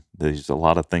function? There's a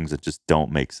lot of things that just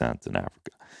don't make sense in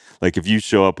Africa. Like if you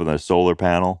show up with a solar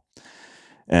panel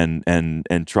and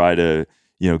try to,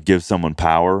 give someone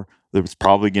power, it's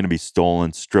probably going to be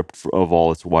stolen, stripped of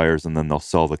all its wires, and then they'll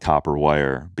sell the copper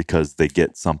wire because they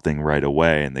get something right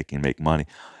away and they can make money.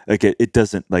 Like it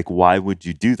doesn't, like, why would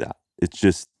you do that? It's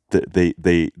just that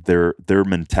their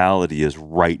mentality is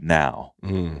right now.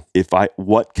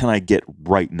 What can I get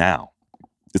right now?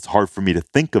 It's hard for me to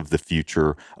think of the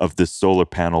future of this solar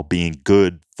panel being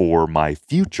good for my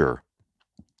future,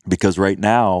 because right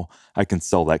now I can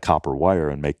sell that copper wire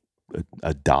and make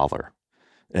a dollar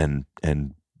and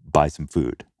buy some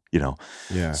food,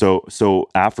 Yeah. So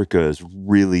Africa is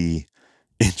really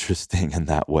interesting in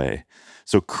that way.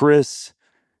 So Chris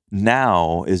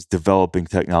now is developing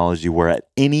technology where at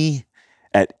any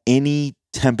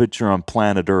temperature on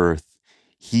planet Earth,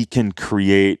 he can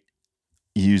create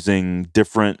using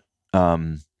different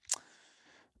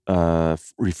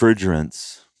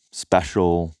refrigerants,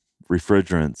 special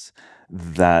refrigerants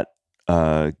that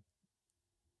are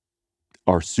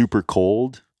super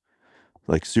cold,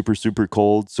 like super, super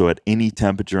cold. So at any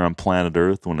temperature on planet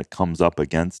Earth, when it comes up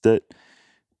against it,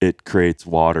 it creates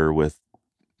water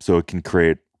so it can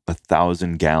create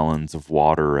 1,000 gallons of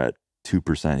water at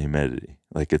 2% humidity.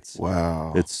 Like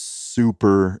Wow. It's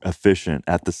super efficient.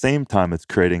 At the same time, it's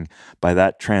creating, by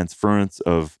that transference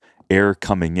of air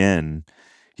coming in,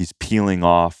 he's peeling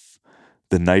off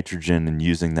the nitrogen and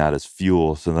using that as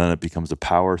fuel. So then it becomes a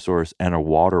power source and a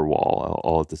water wall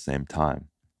all at the same time.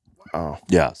 Oh.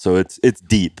 Yeah, so it's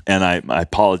deep, and I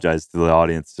apologize to the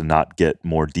audience to not get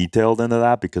more detailed into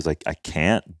that because I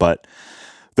can't. But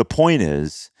the point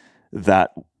is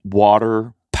that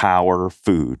water, power,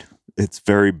 food, it's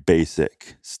very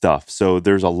basic stuff. So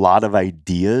there's a lot of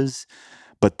ideas,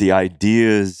 but the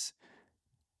ideas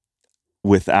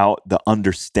without the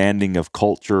understanding of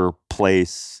culture,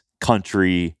 place,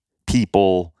 country,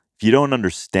 people, if you don't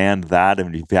understand that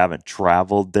and if you haven't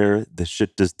traveled there, the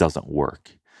shit just doesn't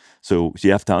work. So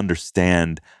you have to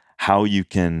understand how you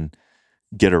can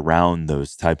get around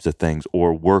those types of things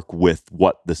or work with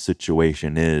what the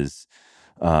situation is.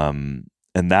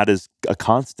 And that is a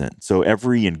constant. So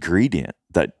every ingredient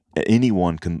that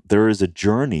anyone can, there is a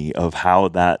journey of how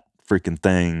that freaking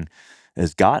thing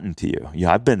has gotten to you.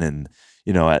 Yeah, I've been in,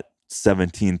 at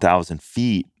 17,000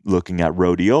 feet looking at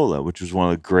rhodiola, which was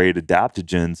one of the great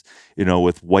adaptogens,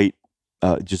 with white,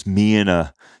 just me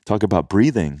and talk about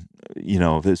breathing,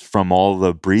 this from all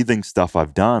the breathing stuff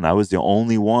I've done. I was the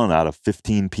only one out of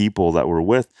 15 people that were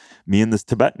with me and this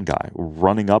Tibetan guy were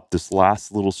running up this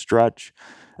last little stretch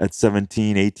at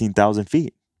 18,000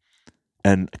 feet.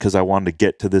 And because I wanted to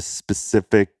get to this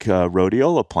specific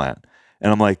rhodiola plant.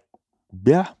 And I'm like,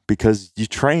 yeah, because you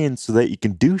train so that you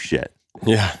can do shit.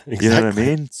 Yeah, exactly. You know what I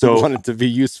mean? So you want it to be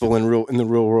useful in the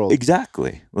real world.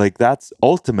 Exactly. Like that's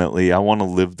ultimately, I want to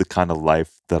live the kind of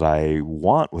life that I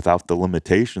want without the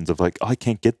limitations of like, oh, I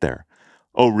can't get there.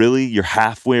 Oh, really? You're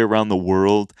halfway around the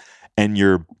world and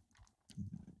you've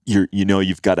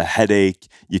got a headache,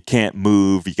 you can't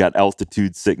move, you got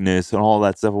altitude sickness and all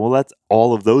that stuff. Well, that's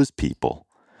all of those people,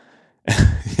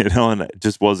 and it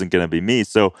just wasn't going to be me.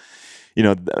 So,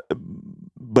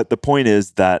 but the point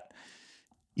is that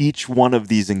each one of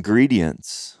these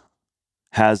ingredients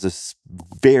has a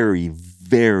very,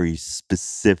 very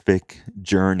specific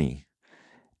journey.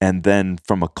 And then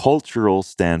from a cultural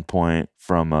standpoint,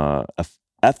 from a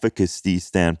efficacy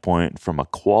standpoint, from a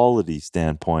quality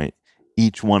standpoint,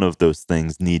 each one of those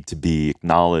things need to be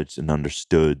acknowledged and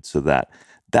understood so that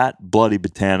that Bloody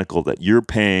Botanical that you're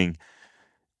paying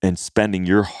and spending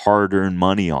your hard-earned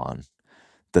money on,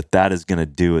 that is going to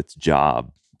do its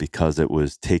job because it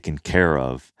was taken care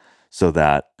of, so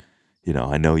that,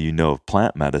 I know of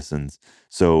plant medicines,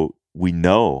 so we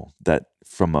know that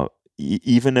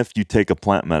even if you take a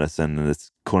plant medicine and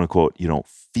it's quote unquote you don't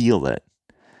feel it,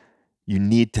 you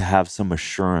need to have some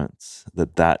assurance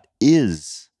that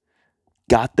is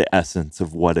got the essence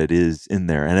of what it is in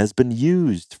there and has been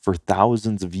used for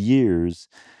thousands of years.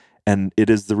 And it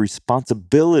is the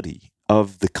responsibility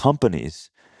of the companies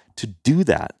to do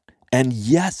that. And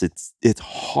yes, it's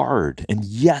hard. And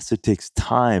yes, it takes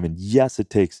time. And yes, it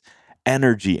takes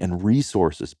energy and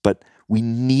resources. But we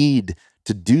need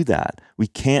to do that. We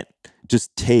can't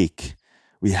just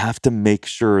we have to make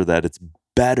sure that it's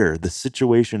better. The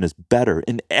situation is better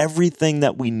in everything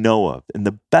that we know of, in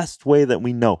the best way that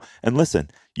we know. And listen,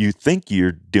 you think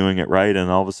you're doing it right,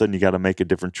 and all of a sudden you got to make a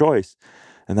different choice.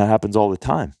 And that happens all the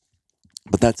time.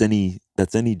 But that's any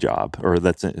job, or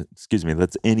that's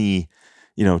any,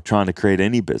 trying to create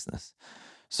any business.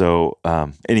 So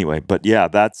anyway, but yeah,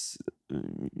 that's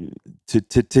to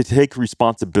take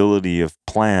responsibility of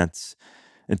plants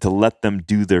and to let them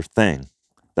do their thing.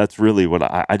 That's really what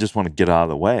I just want to get out of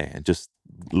the way and just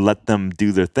let them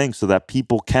do their thing so that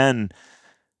people can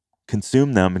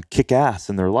consume them and kick ass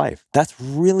in their life. That's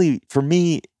really, for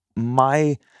me,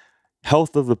 my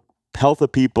health of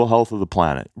people, health of the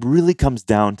planet really comes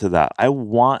down to that. I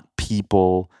want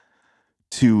people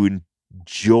to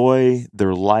enjoy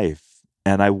their life,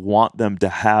 and I want them to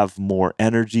have more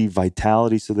energy,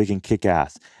 vitality, so they can kick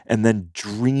ass and then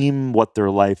dream what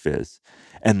their life is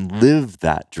and live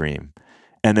that dream.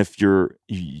 And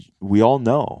we all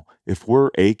know, if we're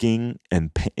aching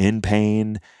and in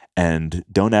pain and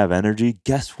don't have energy,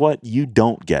 guess what? You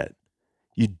don't get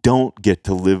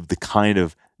to live the kind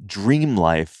of dream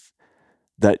life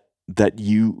that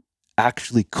you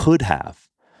actually could have.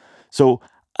 So,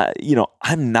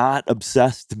 I'm not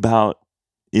obsessed about,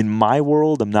 in my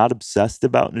world, I'm not obsessed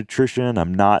about nutrition.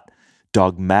 I'm not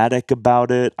dogmatic about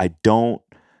it.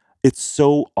 It's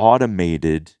so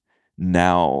automated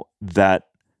now that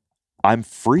I'm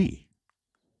free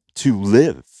to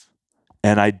live,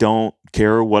 and I don't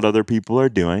care what other people are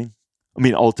doing. I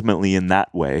mean, ultimately in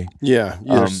that way. Yeah.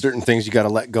 There's certain things you got to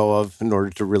let go of in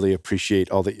order to really appreciate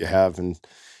all that you have, and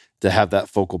to have that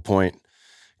focal point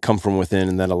come from within,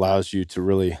 and that allows you to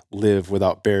really live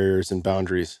without barriers and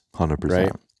boundaries. 100%.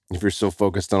 Right? If you're so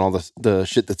focused on all the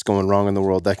shit that's going wrong in the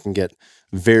world, that can get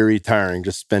very tiring.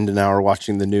 Just spend an hour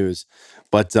watching the news.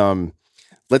 But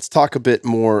let's talk a bit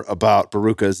more about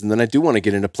Barukas, and then I do want to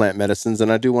get into plant medicines,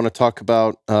 and I do want to talk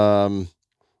about the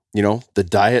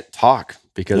diet talk,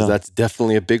 because that's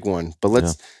definitely a big one.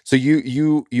 But so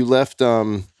you left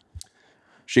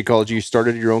Shakeology, you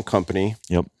started your own company.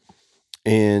 Yep.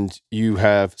 And you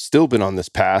have still been on this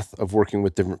path of working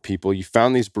with different people. You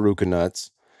found these Baruka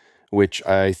nuts, which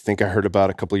I think I heard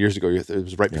about a couple of years ago. It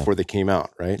was right before they came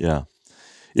out, right? Yeah.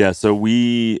 Yeah. So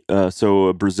so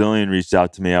a Brazilian reached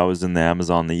out to me. I was in the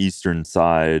Amazon, the eastern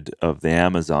side of the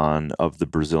Amazon of the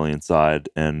Brazilian side,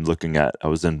 and I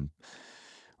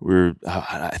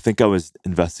think I was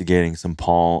investigating some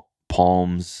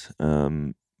palms,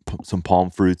 some palm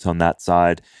fruits on that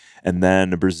side. And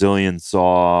then a Brazilian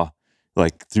saw,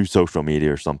 like through social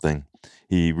media or something,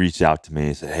 he reached out to me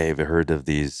and said, "Hey, have you heard of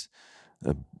these,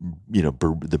 the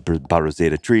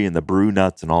Barozeda tree and the Baru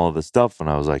nuts and all of this stuff?" And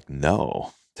I was like,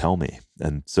 "No, tell me."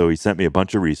 And so he sent me a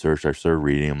bunch of research. I started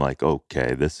reading. I'm like,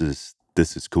 "Okay, this is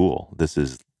cool.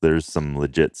 There's some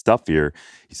legit stuff here."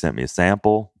 He sent me a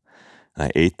sample. And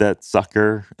I ate that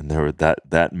sucker, and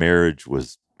that marriage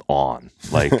was on,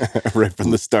 like right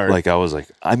from the start. Like I was like,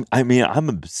 I'm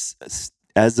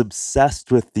as obsessed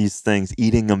with these things,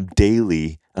 eating them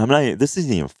daily. I'm not. This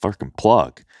isn't even a fucking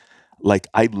plug. Like,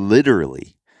 I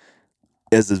literally,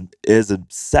 as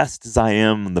obsessed as I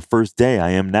am on the first day,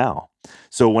 I am now.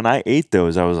 So when I ate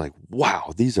those, I was like,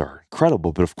 wow, these are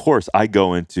incredible. But of course, I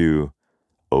go into,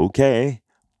 okay,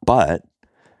 but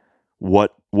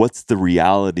what's the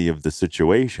reality of the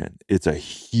situation? It's a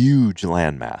huge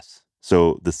landmass.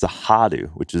 So the Cerrado,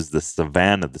 which is the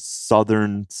savanna, the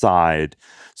southern side.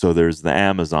 So there's the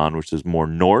Amazon, which is more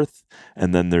north,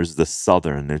 and then there's the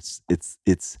southern. It's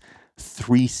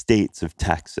 3 states of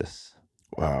Texas.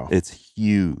 Wow. It's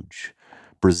huge.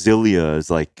 Brasilia is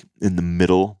like in the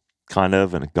middle, kind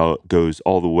of, and it goes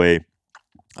all the way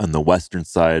on the western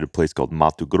side, a place called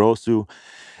Mato Grosso,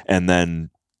 and then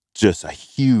just a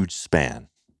huge span.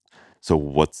 So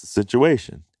what's the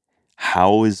situation?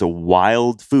 How is a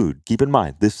wild food? Keep in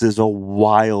mind, this is a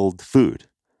wild food.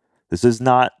 This is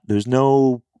not, there's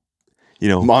no,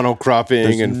 monocropping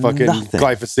there's and fucking nothing.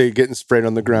 glyphosate getting sprayed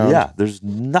on the ground. Yeah, there's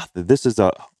nothing. This is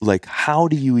how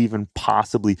do you even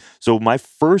possibly? So my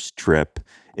first trip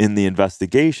in the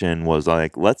investigation was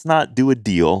like, let's not do a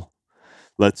deal.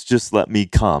 Let's just let me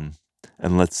come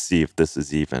and let's see if this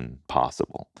is even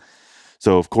possible.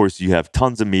 So, of course, you have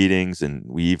tons of meetings, and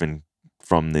we even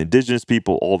from the indigenous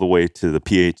people all the way to the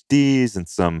PhDs and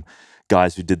some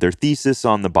guys who did their thesis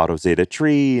on the Barro Zeta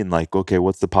tree, and like, okay,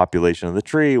 what's the population of the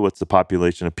tree? What's the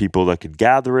population of people that could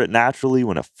gather it naturally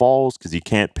when it falls? Because you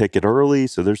can't pick it early.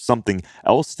 So there's something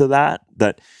else to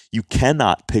that you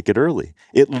cannot pick it early.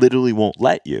 It literally won't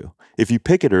let you. If you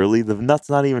pick it early, the nut's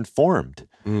not even formed.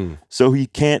 So you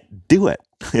can't do it.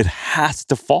 It has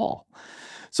to fall.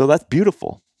 So that's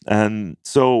beautiful. And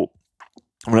so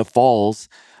when it falls,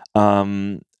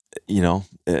 you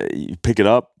pick it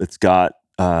up. It's got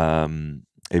a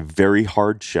very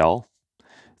hard shell.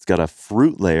 It's got a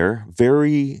fruit layer,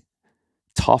 very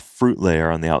tough fruit layer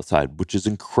on the outside, which is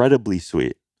incredibly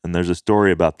sweet. And there's a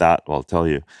story about that I'll tell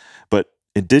you. But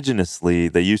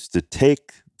indigenously, they used to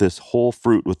take this whole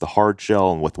fruit with the hard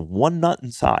shell and with one nut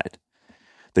inside.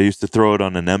 They used to throw it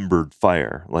on an embered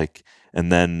fire,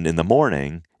 and then in the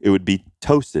morning, it would be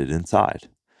toasted inside.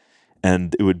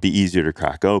 And it would be easier to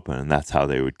crack open, and that's how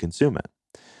they would consume it.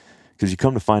 Because you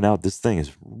come to find out this thing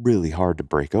is really hard to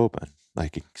break open,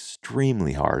 like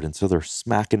extremely hard. And so they're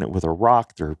smacking it with a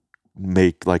rock. They're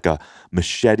make like a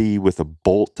machete with a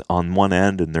bolt on one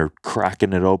end, and they're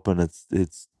cracking it open.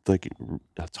 It's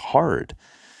hard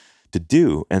to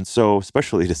do, and so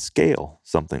especially to scale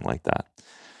something like that.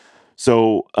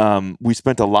 So we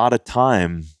spent a lot of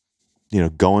time,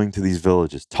 going to these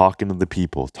villages, talking to the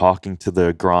people, talking to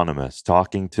the agronomists,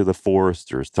 talking to the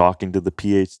foresters, talking to the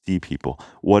PhD people.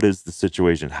 What is the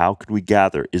situation? How could we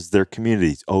gather? Is there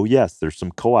communities? Oh, yes, there's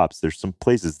some co-ops, there's some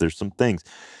places, there's some things.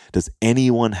 Does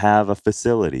anyone have a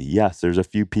facility? Yes, there's a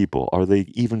few people. Are they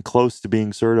even close to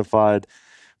being certified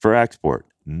for export?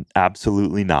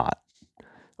 Absolutely not.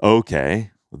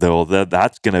 Okay, though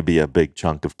that's going to be a big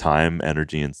chunk of time,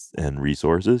 energy, and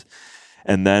resources.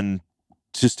 And then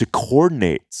just to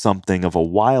coordinate something of a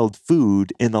wild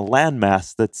food in a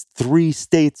landmass that's 3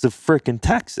 states of frickin'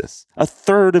 Texas, a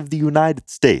third of the United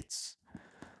States.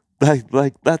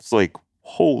 That's like,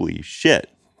 holy shit.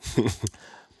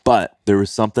 But there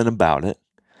was something about it.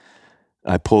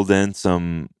 I pulled in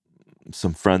some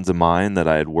friends of mine that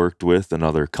I had worked with in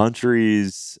other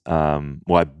countries. They're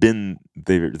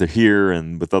here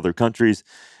and with other countries,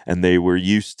 and they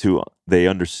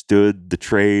understood the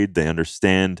trade. They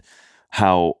understand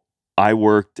how I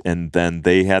worked, and then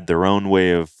they had their own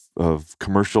way of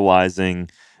commercializing.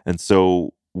 And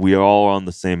so we are all on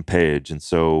the same page. And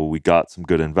so we got some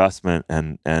good investment,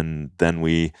 and then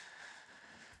we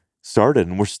started,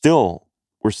 and we're still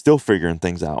figuring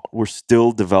things out. We're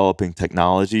still developing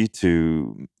technology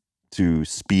to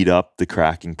speed up the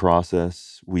cracking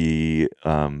process. We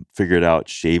figured out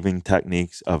shaving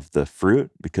techniques of the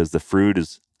fruit, because the fruit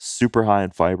is super high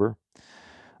in fiber.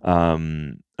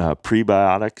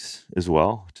 Prebiotics as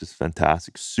well, which is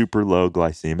fantastic. Super low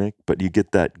glycemic, but you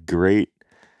get that great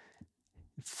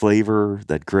flavor,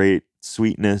 that great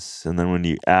sweetness. And then when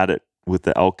you add it with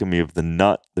the alchemy of the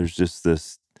nut, there's just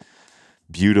this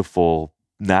beautiful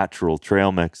natural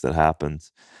trail mix that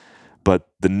happens. But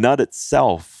the nut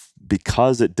itself,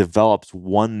 because it develops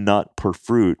one nut per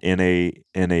fruit in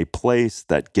a place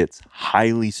that gets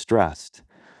highly stressed.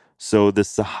 So the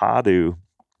Cerrado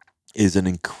is an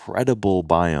incredible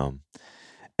biome,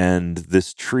 and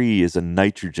this tree is a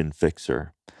nitrogen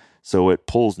fixer. So it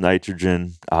pulls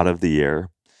nitrogen out of the air.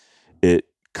 It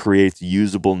creates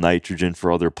usable nitrogen for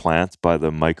other plants by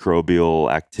the microbial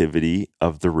activity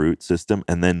of the root system,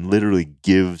 and then literally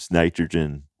gives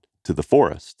nitrogen to the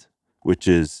forest,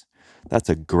 that's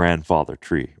a grandfather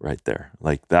tree right there.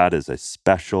 Like, that is a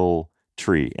special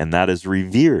tree, and that is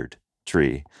revered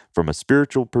tree from a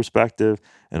spiritual perspective,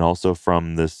 and also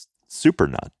from this super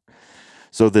nut.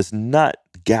 So this nut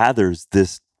gathers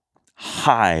this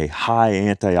high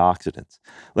antioxidants,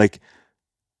 like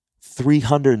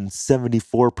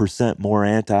 374% more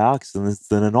antioxidants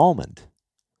than an almond.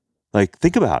 Like,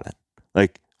 think about it.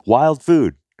 Like, wild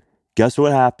food. Guess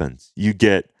what happens? You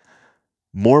get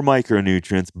more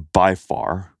micronutrients by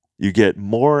far. You get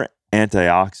more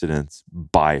antioxidants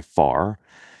by far.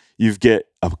 You get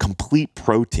a complete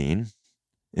protein,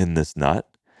 in this nut.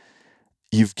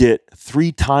 You get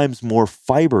 3 times more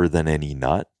fiber than any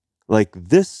nut. Like,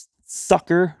 this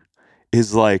sucker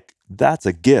is like, that's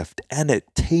a gift, and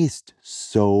it tastes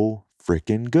so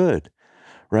freaking good,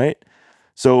 right?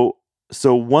 So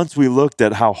once we looked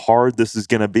at how hard this is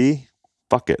going to be,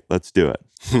 fuck it, let's do it.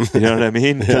 You know what I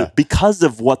mean? Yeah. Because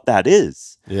of what that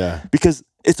is. Yeah. Because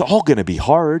it's all going to be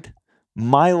hard.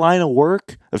 My line of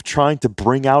work of trying to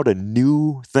bring out a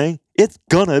new thing, it's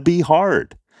going to be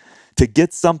hard. To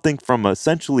get something from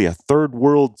essentially a third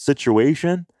world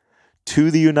situation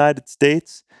to the United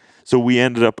States. So we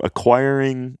ended up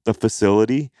acquiring a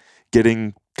facility,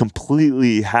 getting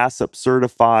completely HACCP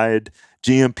certified,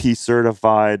 GMP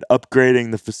certified,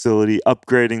 upgrading the facility,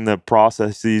 upgrading the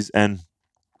processes, and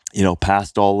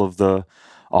passed all of the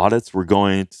audits. We're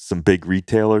going to some big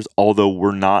retailers, although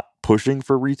we're not pushing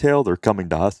for retail. They're coming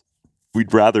to us.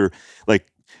 We'd rather,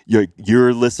 like,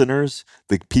 your listeners,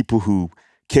 the people who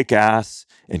kick ass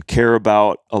and care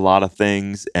about a lot of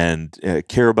things and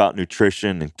care about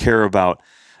nutrition and care about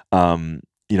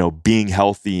being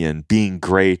healthy and being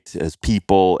great as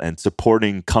people and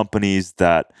supporting companies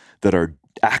that are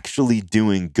actually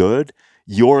doing good.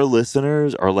 Your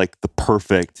listeners are like the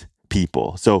perfect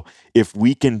people. So if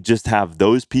we can just have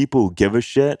those people who give a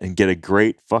shit and get a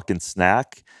great fucking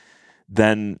snack,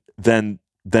 then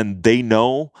they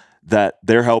know that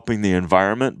they're helping the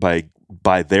environment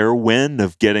by their win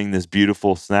of getting this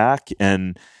beautiful snack,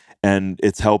 and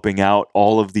it's helping out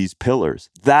all of these pillars.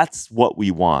 That's what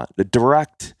we want. The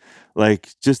direct, like,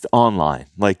 just online,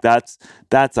 like, that's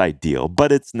ideal.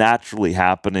 But it's naturally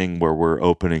happening where we're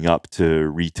opening up to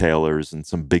retailers and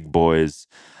some big boys,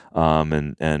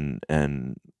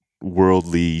 and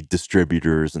worldly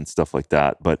distributors and stuff like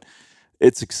that. But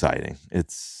it's exciting.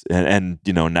 It's and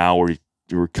now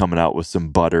we're coming out with some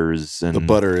butters, and The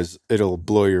butter it'll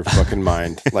blow your fucking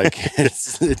mind. Like,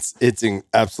 it's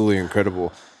absolutely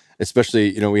incredible.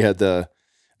 Especially, we had I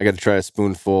got to try a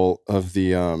spoonful of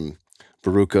the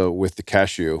Baruka with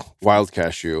the wild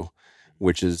cashew,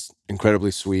 which is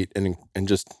incredibly sweet and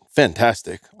just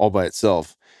fantastic all by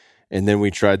itself. And then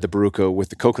we tried the Baruka with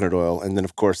the coconut oil, and then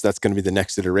of course that's going to be the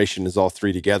next iteration, is all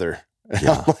three together. And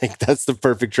Yeah. I'm like, that's the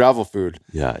perfect travel food.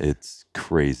 Yeah, it's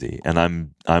crazy. And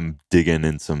I'm digging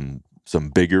in some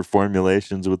bigger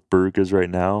formulations with Barukas right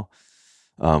now,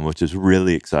 which is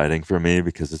really exciting for me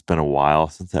because it's been a while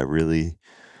since I really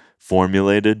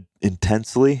formulated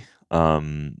intensely.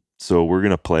 So we're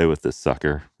gonna play with this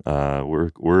sucker.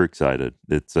 We're excited.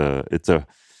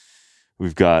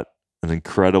 We've got an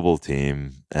incredible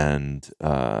team, and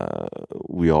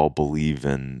we all believe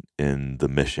in the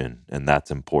mission, and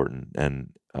that's important.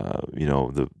 And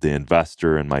the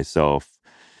investor and myself,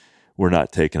 we're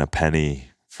not taking a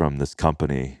penny from this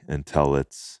company until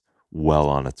it's well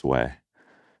on its way.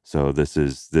 So this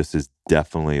is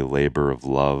definitely a labor of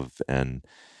love, and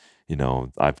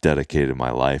I've dedicated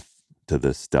my life to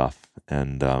this stuff,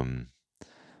 and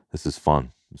this is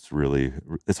fun.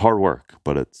 It's hard work,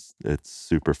 but it's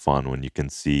super fun when you can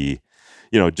see,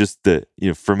 just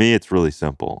for me, it's really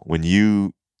simple. When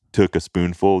you took a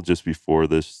spoonful just before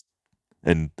this,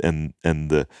 and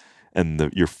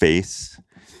your face,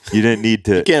 you didn't need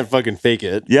to. You can't fucking fake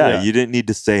it. Yeah, you didn't need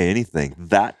to say anything.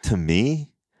 That, to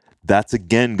me, that's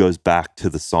again goes back to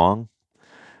the song,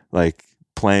 like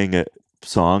playing a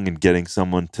song and getting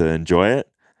someone to enjoy it.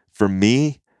 For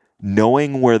me,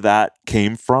 knowing where that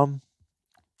came from,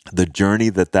 the journey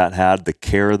that had, the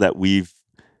care that we've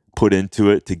put into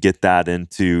it to get that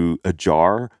into a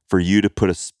jar, for you to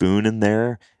put a spoon in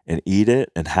there and eat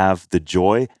it and have the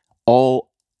joy,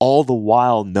 all the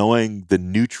while knowing the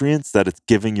nutrients that it's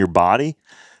giving your body,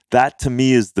 that to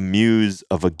me is the muse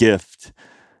of a gift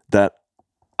that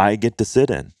I get to sit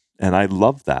in. And I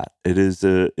love that. It is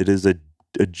a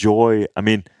joy. I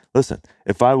mean, listen,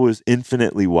 if I was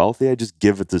infinitely wealthy, I'd just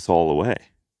give it this all away.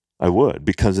 I would,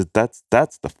 because that's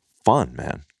the fun,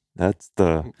 man.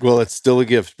 Well, it's still a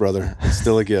gift, brother. It's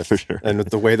still a gift. For sure. And with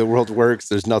the way the world works,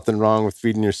 there's nothing wrong with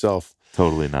feeding yourself.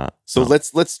 Totally not. So No.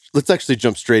 let's actually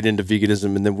jump straight into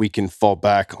veganism, and then we can fall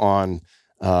back on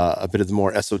a bit of the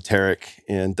more esoteric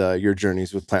and your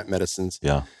journeys with plant medicines.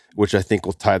 Yeah. Which I think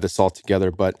will tie this all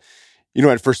together. But when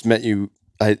I first met you,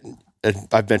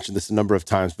 I've mentioned this a number of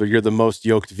times, but you're the most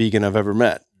yoked vegan I've ever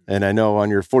met. And I know on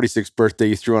your 46th birthday,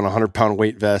 you threw on a 100-pound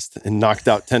weight vest and knocked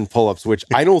out 10 pull-ups, which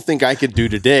I don't think I could do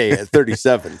today at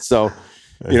 37. So,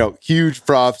 huge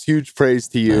props, huge praise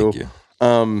to you.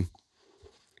 Thank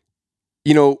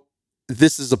you.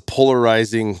 This is a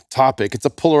polarizing topic. It's a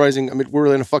polarizing,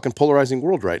 we're in a fucking polarizing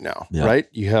world right now, right?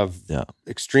 You have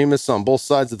extremists on both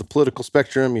sides of the political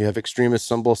spectrum. You have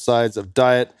extremists on both sides of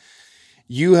diet.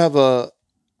 You have a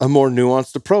a more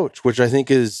nuanced approach, which I think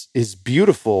is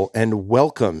beautiful and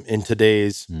welcome in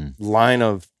today's line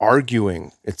of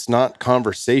arguing. It's not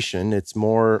conversation. It's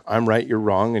more, I'm right, you're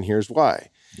wrong, and here's why.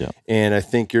 Yeah. And I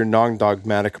think your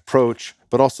non-dogmatic approach,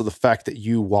 but also the fact that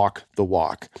you walk the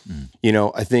walk. You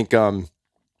know, I think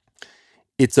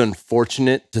it's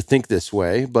unfortunate to think this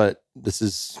way, but this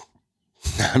is,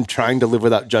 I'm trying to live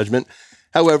without judgment.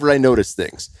 However, I notice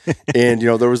things. And, you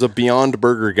know, there was a Beyond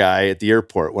Burger guy at the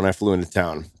airport when I flew into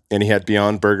town, and he had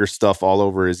Beyond Burger stuff all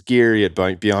over his gear. He had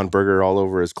Beyond Burger all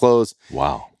over his clothes.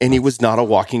 Wow. And he was not a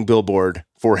walking billboard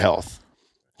for health.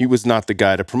 He was not the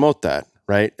guy to promote that,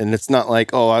 right? And it's not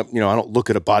like, oh, I don't look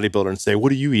at a bodybuilder and say, what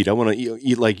do you eat? I want to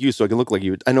eat like you so I can look like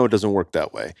you. I know it doesn't work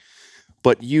that way.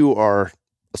 But you are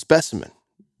a specimen.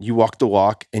 You walk the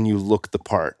walk and you look the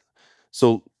part.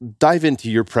 So dive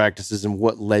into your practices and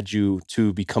what led you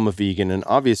to become a vegan. And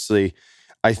obviously,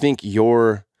 I think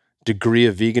your degree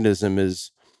of veganism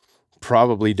is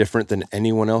probably different than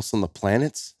anyone else on the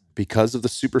planet because of the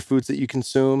superfoods that you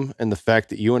consume and the fact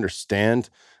that you understand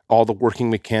all the working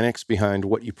mechanics behind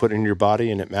what you put in your body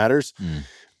and it matters.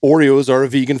 Oreos are a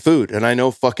vegan food. And I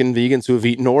know fucking vegans who have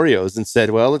eaten Oreos and said,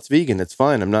 well, it's vegan. It's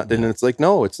fine. I'm not. And it's like,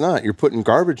 no, it's not. You're putting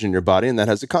garbage in your body and that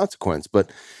has a consequence. But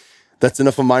that's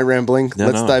enough of my rambling.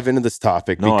 Let's dive into this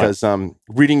topic because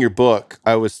reading your book,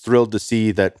 I was thrilled to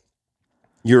see that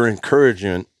your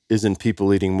encouragement is in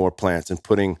people eating more plants and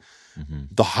putting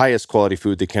the highest quality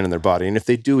food they can in their body. And if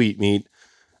they do eat meat,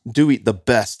 do eat the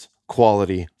best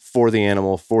quality for the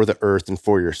animal, for the earth, and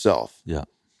for yourself. Yeah.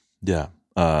 Yeah.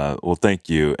 Well, thank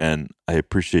you. And I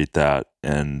appreciate that.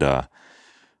 And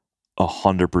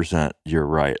 100% you're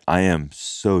right. I am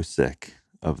so sick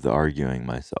of the arguing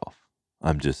myself.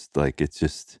 I'm just like, it's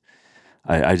just,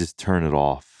 I just turn it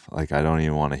off. Like, I don't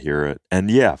even want to hear it.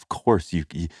 And yeah, of course you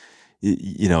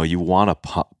know, you want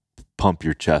to pump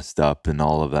your chest up and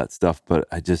all of that stuff, but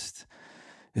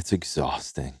it's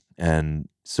exhausting. And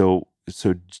so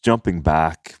jumping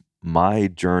back, my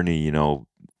journey, you know,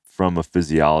 from a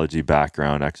physiology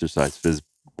background, exercise phys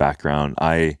background,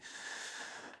 I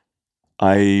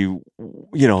you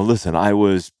know, listen, I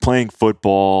was playing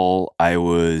football. I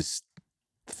was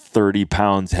 30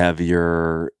 pounds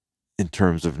heavier in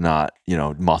terms of not, you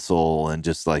know, muscle and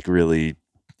just like really,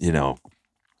 you know,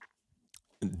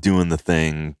 doing the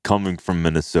thing, coming from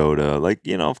Minnesota. Like,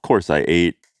 you know, of course I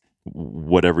ate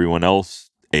what everyone else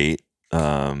ate,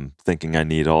 thinking I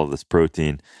need all this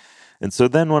protein. And so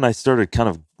then when I started kind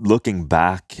of looking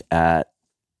back at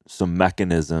some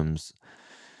mechanisms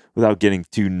without getting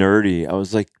too nerdy, I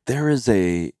was like, there is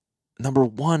number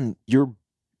one, your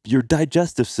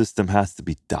digestive system has to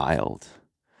be dialed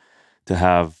to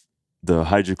have the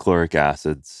hydrochloric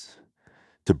acids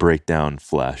to break down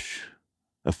flesh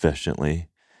efficiently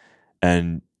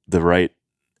and the right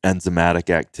enzymatic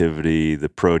activity, the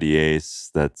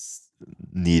protease that's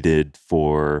needed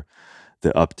for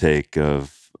the uptake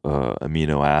of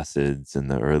amino acids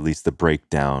or at least the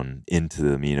breakdown into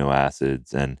the amino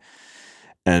acids.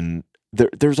 And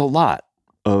there's a lot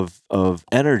of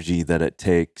energy that it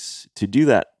takes to do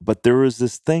that. But there was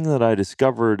this thing that I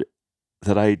discovered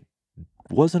that I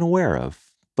wasn't aware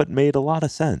of, but made a lot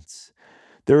of sense.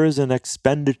 There is an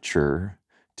expenditure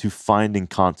to finding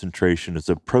concentrations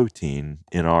of protein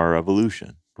in our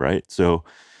evolution, right? So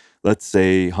let's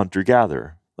say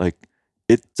hunter-gatherer, like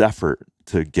it's effort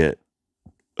to get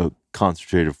a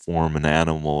concentrated form, an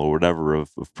animal or whatever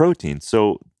of protein.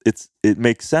 So it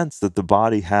makes sense that the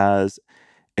body has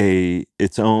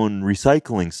its own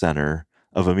recycling center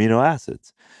of amino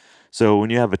acids. So when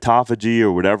you have autophagy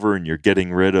or whatever, and you're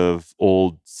getting rid of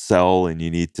old cell and you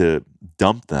need to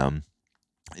dump them,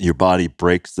 your body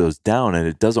breaks those down and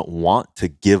it doesn't want to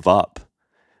give up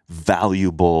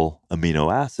valuable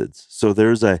amino acids. So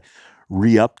there's a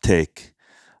reuptake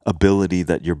ability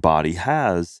that your body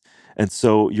has. And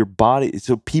so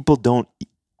so people don't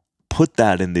put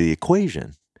that into the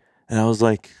equation. And I was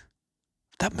like,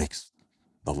 that makes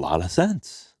a lot of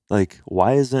sense. Like,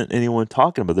 why isn't anyone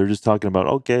talking about it? They're just talking about,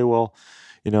 okay, well,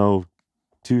 you know,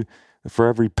 for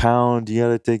every pound, you got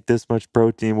to take this much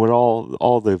protein with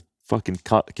all the fucking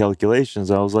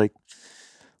calculations. I was like,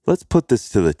 let's put this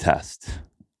to the test.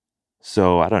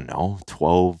 So I don't know,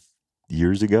 12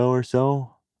 years ago or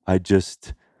so, and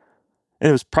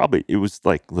it was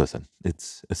like, listen,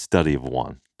 it's a study of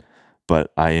one,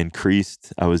 but I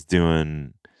was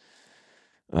doing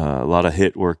a lot of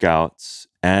HIIT workouts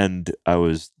and I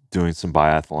was doing some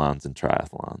biathlons and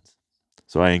triathlons.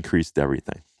 So I increased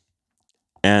everything.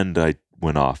 And I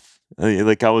went off.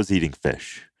 Like I was eating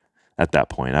fish at that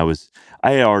point.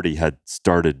 I already had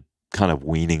started kind of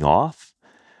weaning off,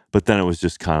 but then it was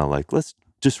just kind of like, let's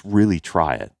just really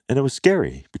try it. And it was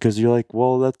scary because you're like,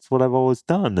 well, that's what I've always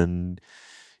done. And,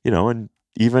 and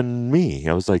even me,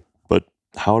 I was like, but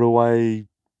how do I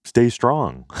stay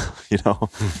strong?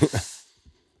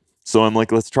 So I'm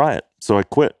like, let's try it. So I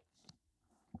quit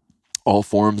all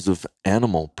forms of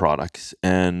animal products.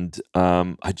 And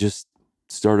I just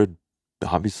started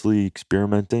obviously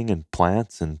experimenting in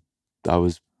plants, and I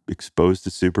was exposed to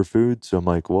superfoods. So I'm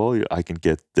like, well, I can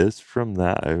get this from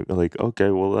that. I like, okay,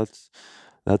 well,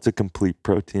 that's a complete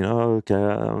protein. Oh,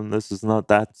 okay, this is not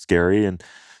that scary. And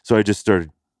so I just started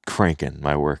cranking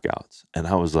my workouts, and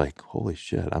I was like, holy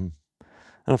shit, and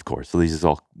of course, these is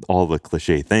all the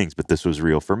cliche things, but this was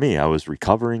real for me. I was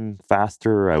recovering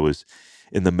faster. I was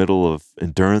in the middle of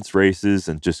endurance races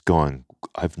and just going,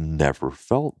 I've never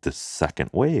felt this second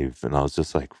wave. And I was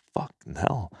just like, fucking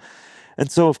hell. And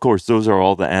so, of course, those are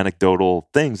all the anecdotal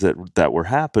things that were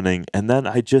happening. And then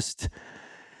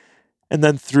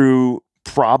through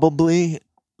probably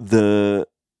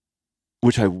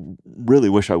which I really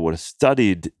wish I would have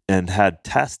studied and had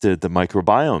tested, the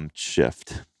microbiome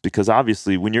shift. Because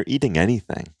obviously, when you're eating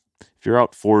anything, if you're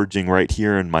out foraging right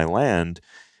here in my land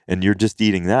and you're just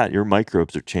eating that, your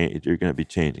microbes are changing. You're going to be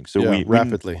changing. So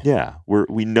rapidly.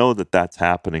 We know that that's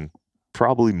happening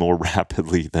probably more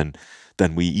rapidly than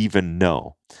we even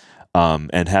know,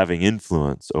 and having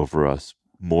influence over us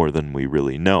more than we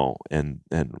really know, and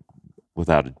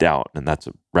without a doubt, and that's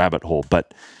a rabbit hole.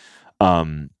 But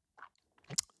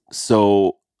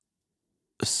so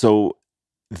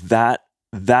that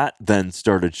then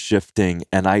started shifting,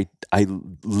 and I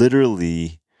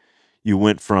literally, you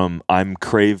went from I'm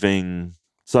craving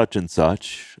such and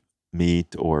such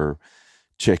meat or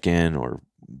chicken or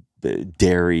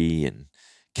dairy, and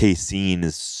casein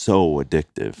is so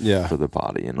addictive for the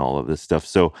body and all of this stuff.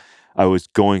 So I was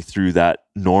going through that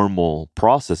normal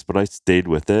process, but I stayed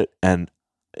with it, and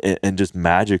just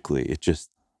magically it just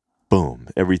boom,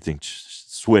 everything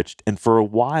switched. And for a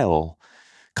while,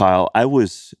 Kyle, I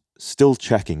was still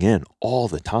checking in all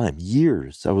the time,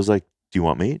 years. I was like, do you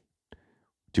want meat?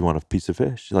 Do you want a piece of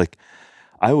fish? Like,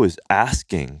 I was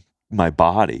asking my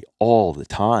body all the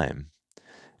time,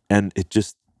 and it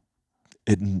just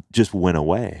went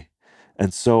away.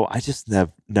 And so I just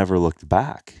never looked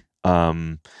back.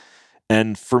 And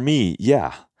for me,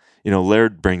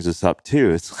 Laird brings this up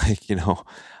too. It's like,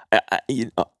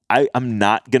 I'm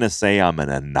not going to say I'm an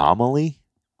anomaly.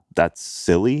 That's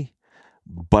silly.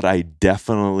 But I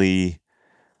definitely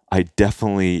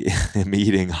am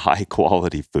eating high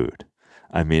quality food.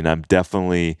 I mean, I'm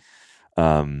definitely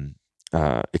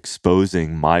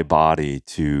exposing my body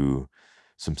to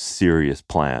some serious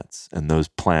plants, and those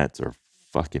plants are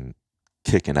fucking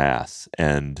kicking ass.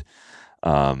 And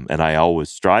I always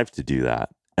strive to do that.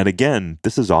 And again,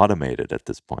 this is automated at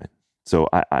this point, so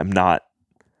I'm not.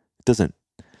 It doesn't.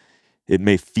 It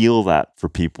may feel that for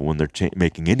people when they're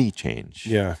making any change.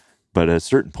 Yeah. But at a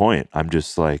certain point, I'm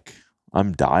just like,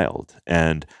 I'm dialed.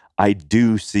 And I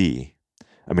do see,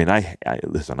 I mean, I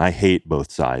listen, I hate both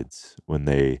sides when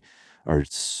they are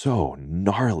so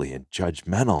gnarly and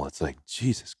judgmental. It's like,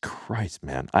 Jesus Christ,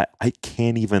 man. I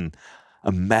can't even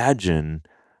imagine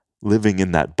living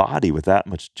in that body with that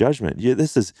much judgment. Yeah,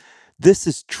 this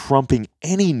is trumping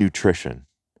any nutrition.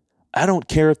 I don't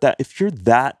care if you're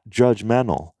that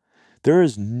judgmental, there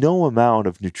is no amount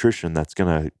of nutrition that's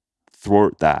going to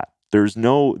thwart that. There's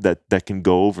no that can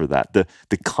go over that.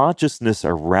 The consciousness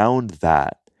around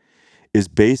that is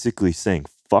basically saying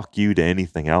fuck you to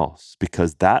anything else,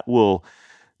 because that will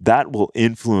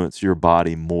influence your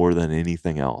body more than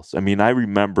anything else. I mean, I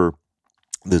remember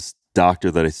this doctor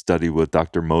that I studied with,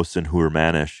 Dr. Mohsen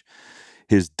Hourmanish.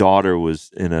 His daughter was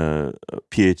in a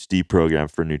PhD program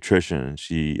for nutrition, and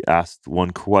she asked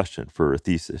one question for a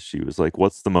thesis. She was like,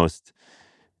 what's the most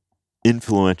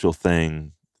influential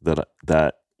thing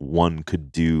that one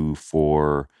could do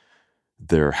for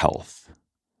their health?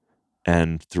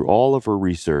 And through all of her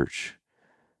research,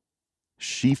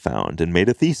 she found and made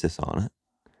a thesis on it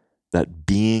that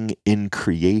being in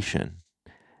creation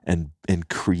and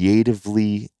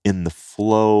creatively in the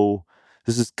flow,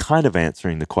 this is kind of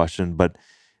answering the question, but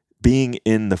being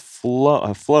in the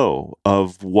flow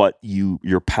of what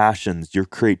your passions, your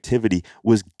creativity,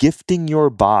 was gifting your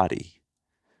body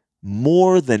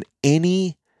more than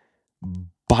any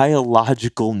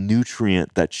biological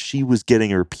nutrient that she was getting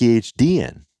her PhD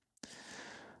in.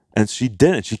 And she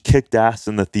didn't. She kicked ass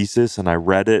in the thesis, and I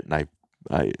read it, and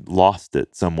I lost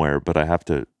it somewhere, but I have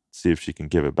to see if she can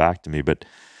give it back to me. But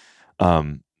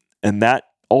and that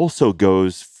also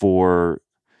goes for,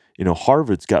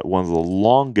 Harvard's got one of the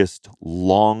longest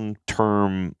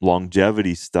long-term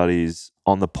longevity studies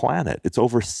on the planet. It's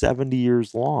over 70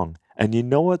 years long. And you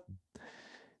know what?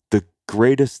 The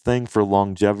greatest thing for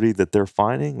longevity that they're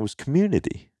finding was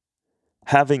community.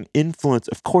 Having influence.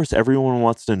 Of course, everyone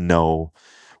wants to know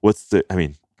I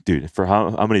mean, dude, for how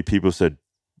many people said,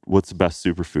 what's the best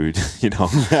superfood?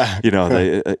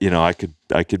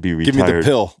 I could be retired. Give me the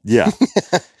pill. Yeah.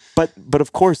 But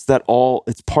of course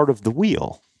it's part of the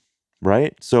wheel,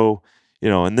 right? So,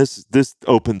 and this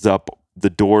opens up the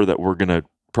door that we're going to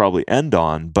probably end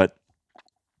on, but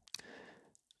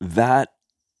that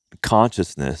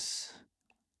consciousness,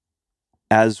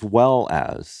 as well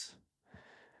as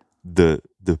the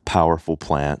powerful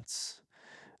plants,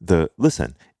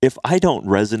 listen, if I don't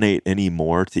resonate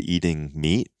anymore to eating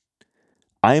meat,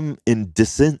 I'm in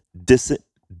dissonance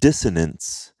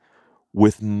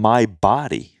with my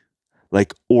body,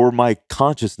 or my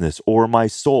consciousness or my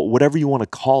soul, whatever you want to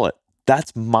call it.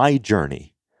 That's my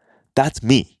journey. That's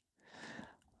me.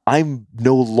 I'm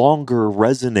no longer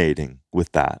resonating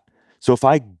with that. So if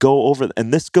I go over,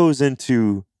 and this goes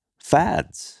into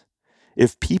fads,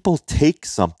 if people take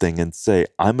something and say,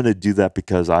 I'm going to do that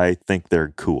because I think they're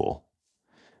cool,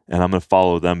 and I'm going to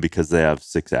follow them because they have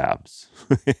 6 abs,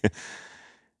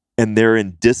 and they're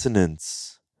in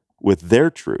dissonance with their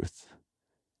truth,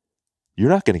 you're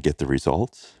not going to get the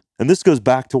results. And this goes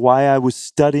back to why I was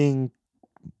studying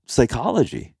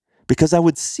psychology, because I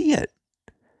would see it.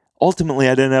 Ultimately,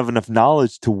 I didn't have enough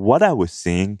knowledge to what I was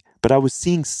seeing, but I was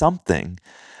seeing something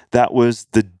that was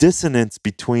the dissonance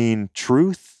between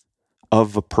truth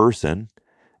of a person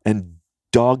and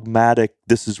dogmatic,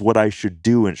 this is what I should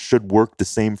do and it should work the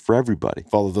same for everybody.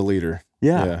 Follow the leader.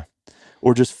 Yeah.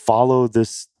 Or just follow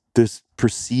this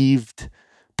perceived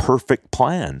perfect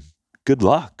plan. Good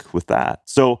luck with that.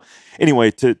 So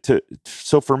anyway,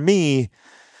 so for me,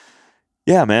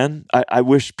 yeah, man, I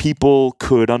wish people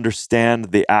could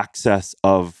understand the access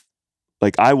of,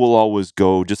 I will always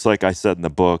go, just like I said in the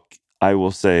book, I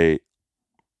will say,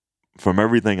 from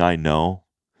everything I know,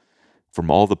 from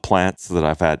all the plants that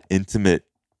I've had intimate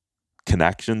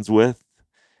connections with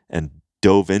and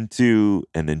dove into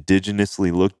and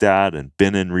indigenously looked at and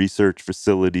been in research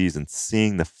facilities and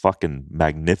seeing the fucking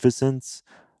magnificence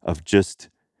of just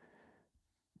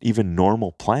even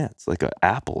normal plants, like an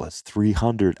apple has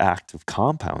 300 active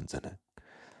compounds in it.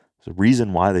 There's a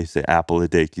reason why they say apple a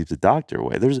day keeps the doctor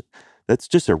away. That's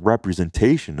just a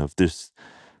representation of this.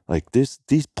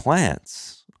 These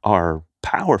plants are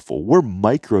powerful. We're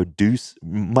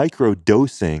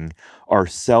microdosing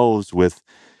ourselves with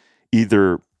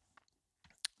either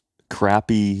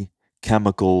crappy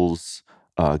chemicals,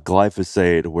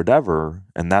 glyphosate, or whatever,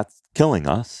 and that's killing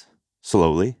us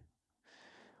slowly.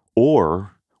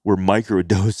 Or we're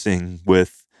microdosing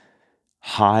with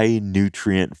high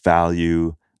nutrient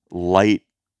value, light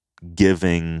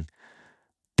giving,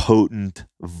 potent,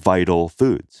 vital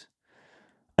foods.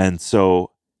 And so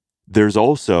there's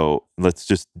also, let's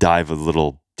just dive a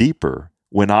little deeper.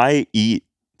 When I eat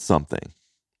something,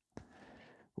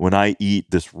 when I eat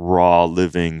this raw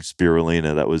living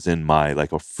spirulina that was in my,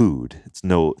 a food, it's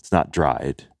not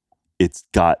dried. It's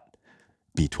got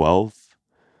B12,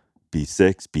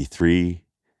 B6, B3.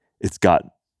 It's got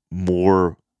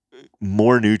more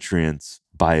nutrients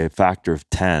by a factor of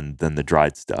 10 than the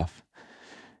dried stuff.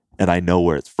 And I know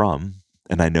where it's from,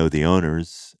 and I know the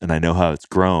owners, and I know how it's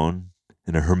grown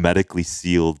in a hermetically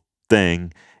sealed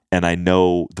thing, and I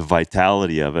know the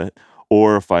vitality of it.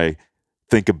 Or if I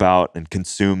think about and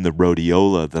consume the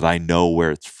rhodiola, that I know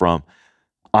where it's from,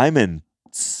 I'm in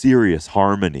serious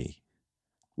harmony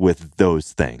with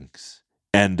those things.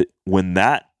 And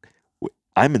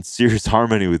I'm in serious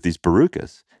harmony with these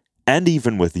barukas, and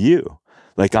even with you.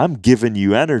 I'm giving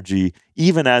you energy,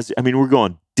 even as, we're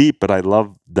going deep, but I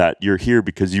love that you're here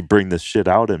because you bring this shit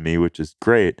out in me, which is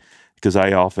great, because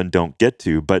I often don't get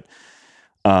to. But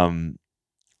I'm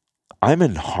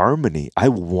in harmony. I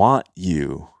want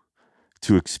you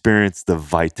to experience the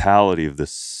vitality of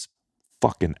this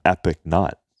fucking epic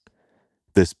nut,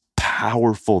 this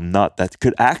powerful nut that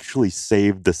could actually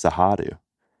save the Sahadu,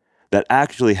 that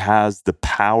actually has the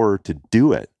power to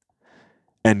do it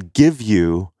and give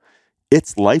you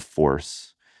its life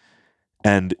force.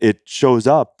 And it shows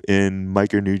up in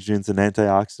micronutrients and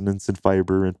antioxidants and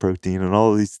fiber and protein and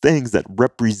all of these things that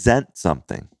represent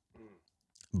something.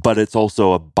 But it's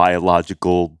also a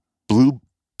biological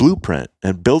blueprint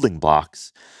and building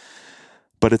blocks.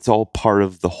 But it's all part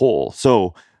of the whole.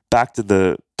 So back to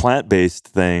the plant-based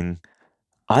thing,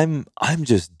 I'm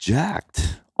just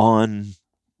jacked on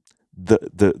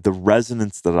the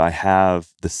resonance that I have,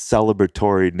 the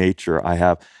celebratory nature I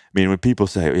have. When people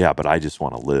say, yeah, but I just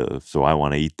want to live, so I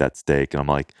want to eat that steak. And I'm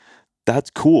like, that's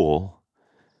cool.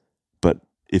 But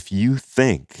if you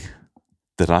think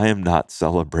that I am not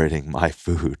celebrating my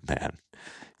food, man,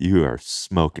 you are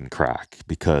smoking crack,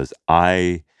 because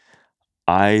I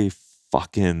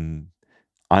fucking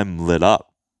I'm lit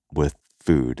up with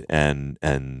food and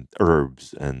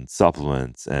herbs and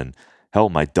supplements, and hell,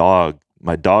 my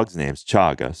dog's name's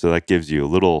Chaga, so that gives you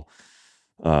a little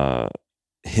uh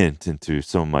hint into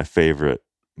some of my favorite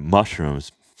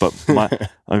mushrooms. But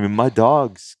I mean, my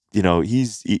dog's,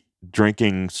 he's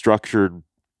drinking structured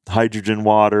hydrogen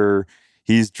water.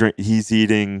 He's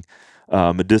eating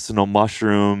medicinal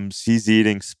mushrooms. He's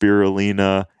eating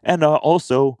spirulina, and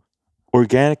also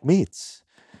organic meats.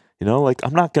 Like,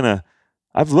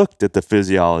 I've looked at the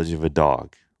physiology of a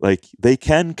dog. Like, they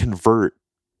can convert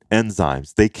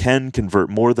enzymes. They can convert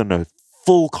more than a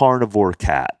full carnivore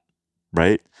cat,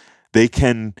 right? They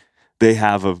can, they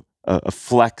have a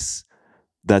flex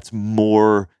that's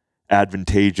more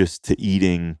advantageous to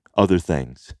eating other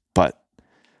things. But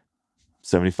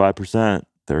 75%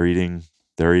 they're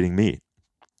eating meat.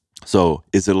 So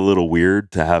is it a little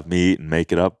weird to have meat and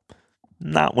make it up?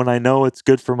 Not when I know it's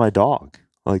good for my dog.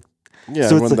 Like, Yeah,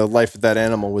 so when it's the life of that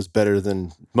animal was better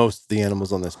than most of the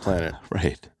animals on this planet.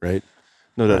 right.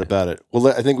 No doubt Right. about it. Well,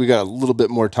 I think we got a little bit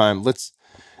more time. Let's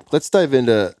dive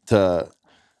into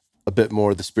a bit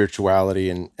more of the spirituality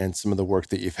and some of the work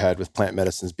that you've had with plant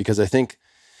medicines, because I think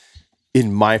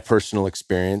in my personal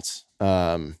experience,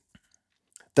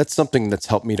 that's something that's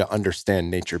helped me to understand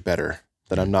nature better,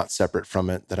 that I'm not separate from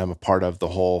it, that I'm a part of the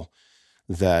whole,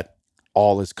 that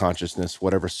all is consciousness.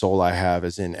 Whatever soul I have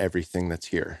is in everything that's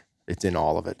here. It's in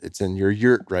all of it. It's in your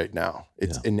yurt right now.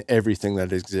 It's in everything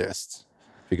that exists,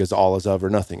 because all is of or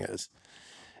nothing is.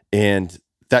 And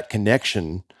that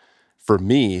connection for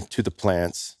me to the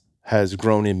plants has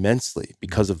grown immensely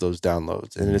because of those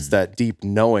downloads. And it's that deep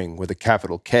knowing with a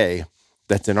capital K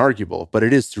that's inarguable, but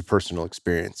it is through personal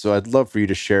experience. So I'd love for you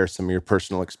to share some of your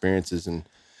personal experiences and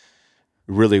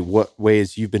really what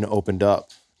ways you've been opened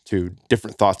up to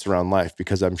different thoughts around life,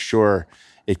 because I'm sure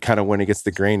it kind of went against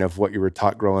the grain of what you were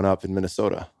taught growing up in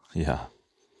Minnesota. Yeah.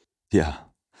 Yeah.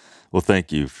 Well,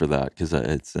 thank you for that, because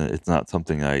it's not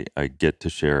something I get to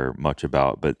share much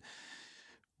about. But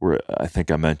I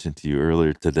think I mentioned to you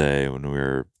earlier today when we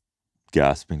were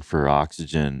gasping for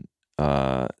oxygen,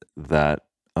 that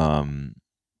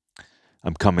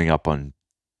I'm coming up on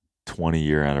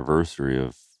 20-year anniversary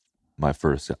of my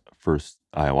first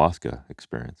ayahuasca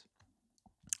experience.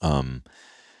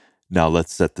 Now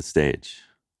let's set the stage.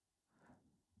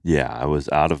 Yeah, I was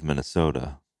out of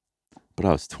Minnesota, but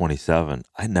I was 27.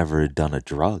 I never had done a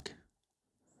drug.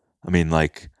 I mean,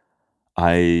 like,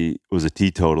 I was a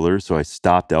teetotaler, so I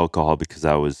stopped alcohol because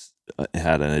I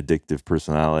had an addictive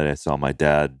personality. I saw my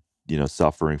dad,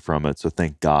 suffering from it. So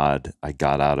thank God I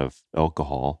got out of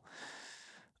alcohol.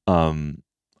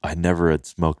 I never had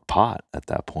smoked pot at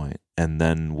that point. And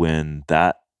then when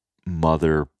that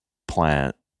mother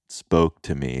plant spoke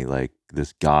to me, like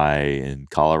this guy in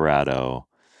Colorado,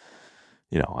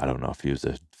 I don't know if he was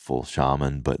a full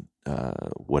shaman, but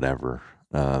whatever.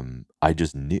 I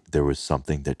just knew there was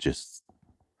something that just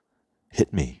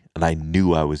hit me, and I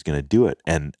knew I was going to do it.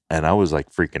 And I was like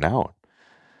freaking out.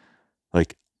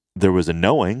 Like, there was a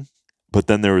knowing, but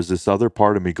then there was this other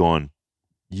part of me going,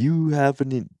 you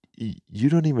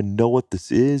don't even know what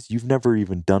this is. You've never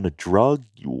even done a drug.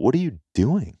 What are you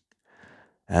doing?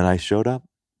 And I showed up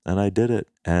and I did it.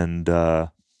 And, uh,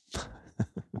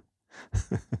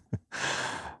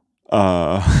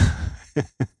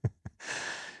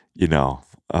 you know,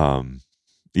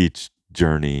 each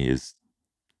journey is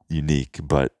unique,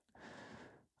 but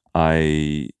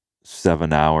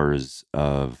 7 hours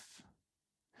of,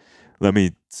 let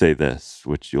me say this,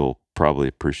 which you'll probably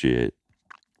appreciate.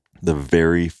 The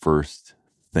very first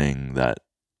thing that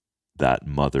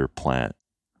mother plant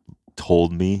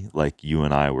told me, like you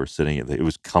and I were sitting at, it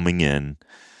was coming in.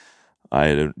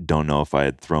 I don't know if I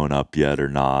had thrown up yet or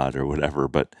not or whatever,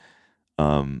 but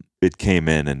it came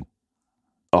in, and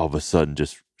all of a sudden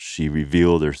just she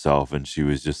revealed herself, and she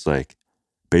was just like,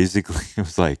 basically, it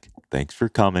was like, thanks for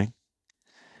coming.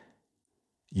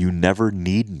 You never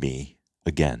need me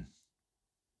again,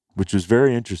 which was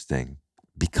very interesting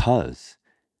because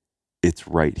it's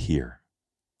right here,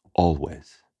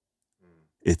 always.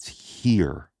 It's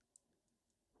here,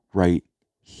 right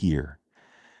here.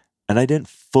 And I didn't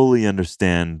fully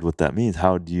understand what that means.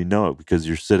 How do you know it? Because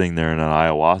you're sitting there in an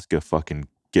ayahuasca fucking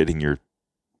getting your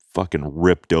fucking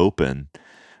ripped open.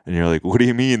 And you're like, what do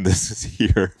you mean this is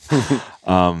here?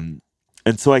 And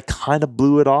so I kind of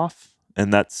blew it off.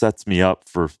 And that sets me up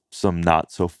for some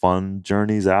not so fun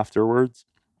journeys afterwards.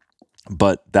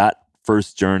 But that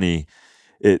first journey,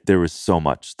 there was so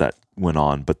much that went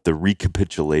on. But the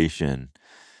recapitulation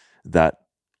that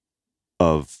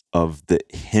of the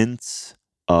hints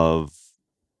of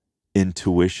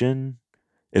intuition.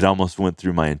 It almost went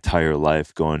through my entire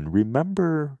life going,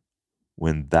 remember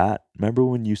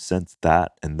when you sensed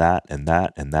that and that and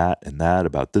that and that and that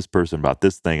about this person, about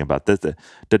this thing, about this,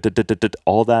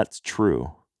 all that's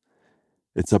true.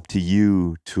 It's up to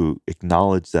you to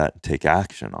acknowledge that and take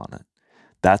action on it.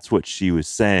 That's what she was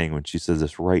saying when she says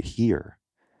this right here.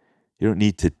 You don't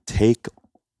need to take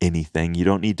anything. You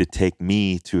don't need to take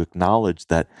me to acknowledge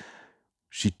that.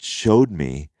 She showed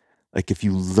me, like, if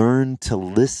you learn to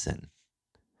listen,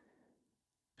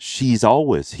 she's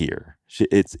always here.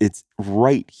 It's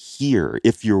right here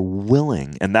if you're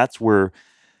willing. And that's where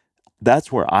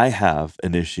I have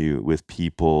an issue with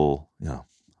people.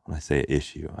 When I say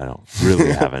issue, I don't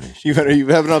really have an issue. You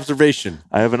have an observation.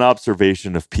 I have an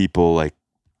observation of people like,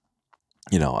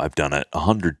 I've done it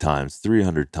 100 times,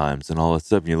 300 times, and all that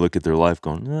stuff. And you look at their life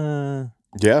going,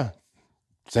 yeah,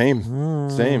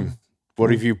 same.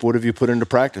 What have you put into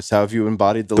practice? How have you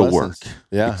embodied the lessons? Work?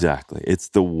 Yeah, exactly. It's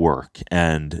the work,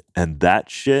 and that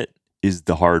shit is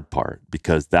the hard part,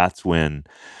 because that's when,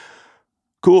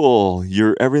 cool,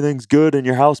 everything's good and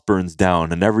your house burns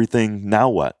down and everything. Now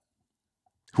what?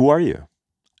 Who are you?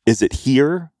 Is it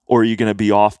here, or are you going to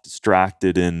be off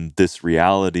distracted in this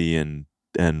reality and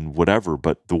whatever?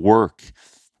 But the work,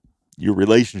 your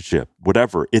relationship,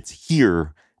 whatever, it's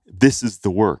here. This is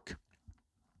the work.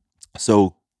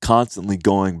 So constantly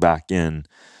going back in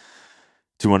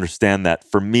to understand that,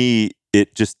 for me,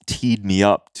 it just teed me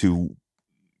up to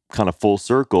kind of full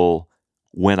circle.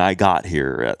 When I got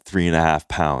here at 3.5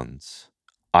 pounds,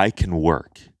 I can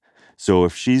work. So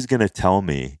if she's going to tell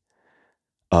me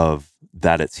of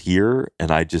that it's here and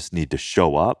I just need to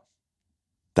show up,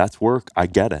 that's work. I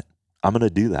get it. I'm going to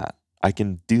do that. I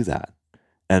can do that.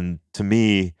 And to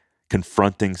me,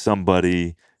 confronting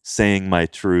somebody, saying my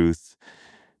truth,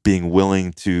 being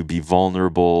willing to be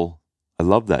vulnerable, I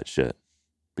love that shit.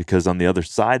 Because on the other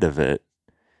side of it,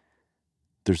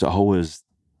 there's always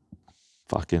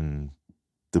fucking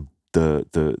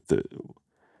the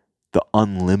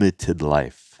unlimited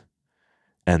life.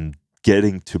 And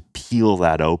getting to peel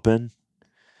that open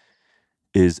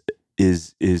is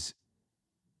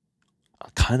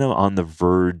kind of on the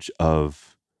verge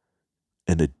of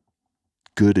a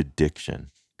good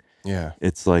addiction. Yeah.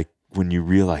 It's like when you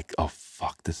realize, oh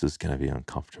fuck, this is gonna be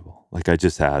uncomfortable. Like I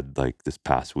just had, like, this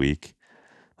past week,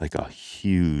 like a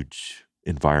huge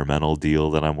environmental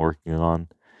deal that I'm working on,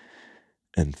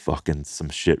 and fucking some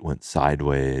shit went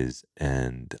sideways,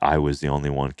 and I was the only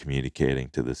one communicating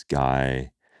to this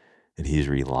guy, and he's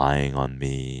relying on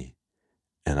me,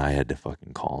 and I had to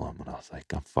fucking call him, and I was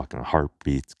like, I'm fucking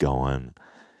heartbeats going,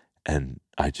 and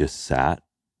I just sat,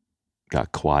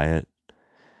 got quiet,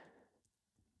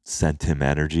 sent him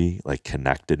energy, like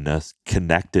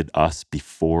connected us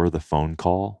before the phone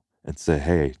call, and say,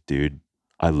 hey, dude,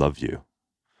 I love you.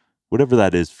 Whatever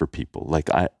that is for people. Like,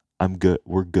 I'm good.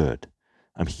 We're good.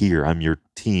 I'm here. I'm your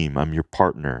team. I'm your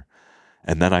partner.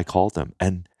 And then I called him.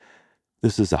 And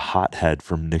this is a hothead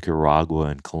from Nicaragua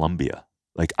and Colombia.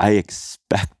 Like, I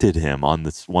expected him on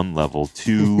this one level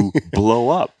to blow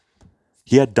up.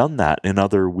 He had done that in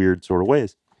other weird sort of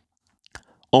ways.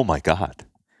 Oh my God.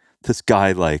 This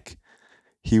guy, like,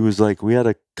 he was like, we had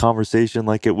a conversation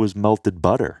like it was melted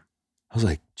butter. I was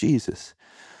like, Jesus.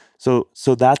 So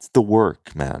that's the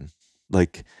work, man.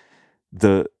 Like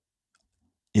the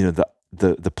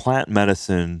plant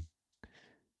medicine,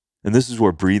 and this is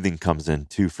where breathing comes in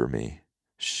too for me.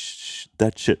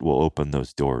 That shit will open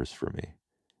those doors for me.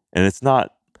 And it's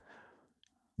not,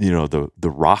 the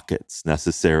rockets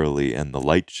necessarily, and the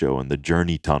light show and the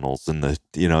journey tunnels and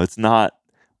it's not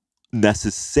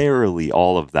necessarily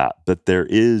all of that, but there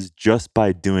is, just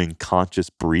by doing conscious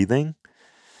breathing,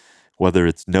 whether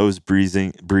it's nose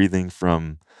breathing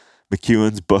from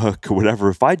McEwen's book or whatever.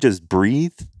 If I just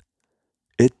breathe,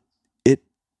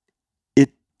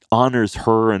 it honors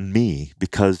her and me,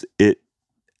 because it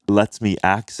lets me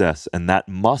access, and that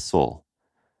muscle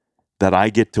that I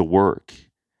get to work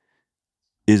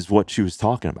is what she was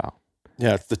talking about.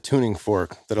 Yeah, it's the tuning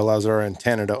fork that allows our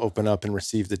antenna to open up and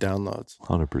receive the downloads.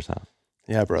 100%.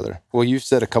 Yeah, brother. Well, you've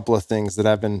said a couple of things that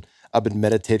I've been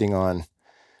meditating on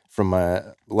from my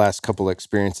last couple of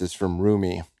experiences from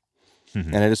Rumi.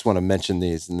 And I just want to mention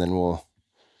these, and then we'll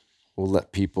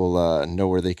let people know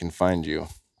where they can find you.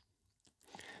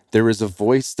 There is a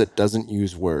voice that doesn't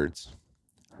use words.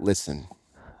 Listen.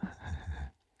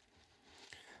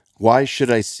 Why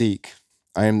should I seek?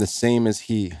 I am the same as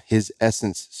he. His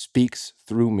essence speaks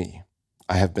through me.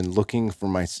 I have been looking for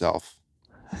myself.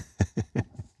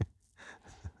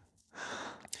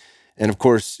 And of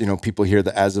course, people hear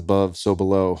the as above, so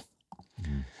below.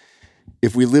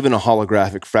 If we live in a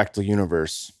holographic fractal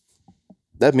universe,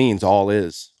 that means all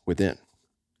is within.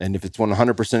 And if it's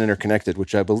 100% interconnected,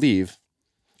 which I believe,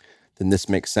 then this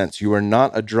makes sense. You are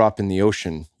not a drop in the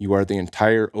ocean. You are the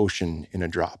entire ocean in a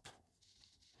drop.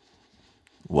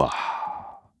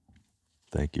 Wow.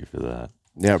 Thank you for that.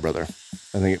 Yeah, brother.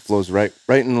 I think it flows right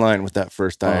in line with that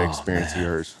first eye experience of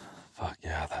yours. Fuck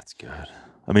yeah, that's good.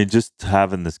 I mean, just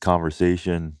having this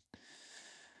conversation,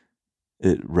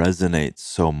 it resonates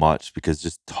so much because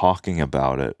just talking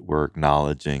about it, we're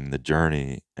acknowledging the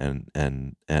journey,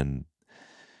 and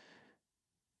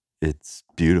it's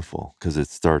beautiful because it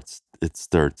starts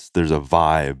there's a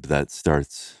vibe that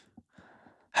starts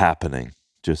happening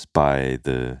just by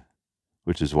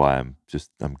which is why I'm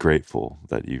grateful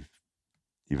that you've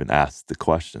even asked the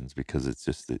questions, because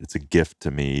it's a gift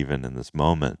to me even in this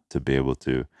moment to be able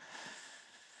to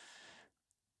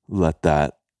let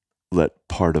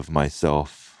part of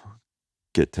myself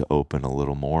get to open a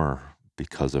little more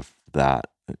because of that,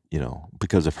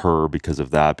 because of her, because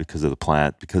of that, because of the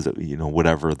plant, because of,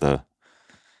 whatever the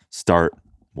start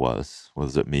was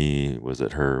it me, was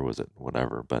it her, was it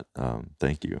whatever, but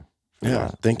thank you for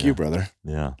that. Thank you, brother.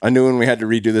 Yeah, I knew when we had to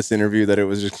redo this interview that it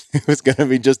was going to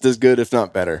be just as good, if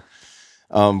not better.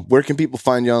 Where can people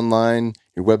find you online,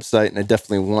 your website? And I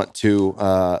definitely want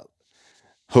to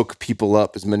hook people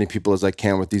up, as many people as I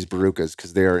can, with these Barukas,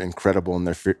 because they are incredible and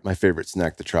they're my favorite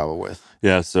snack to travel with.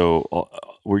 Yeah, so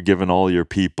we're giving all your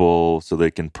people so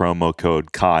they can promo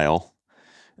code Kyle,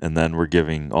 and then we're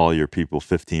giving all your people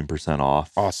 15%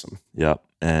 off. Awesome. Yep.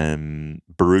 And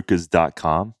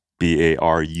barukas.com,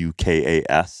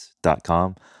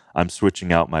 BARUKAS.com. I'm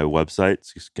switching out my website.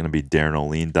 It's going to be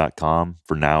darrenoleen.com.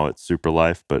 For now, it's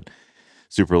Superlife, but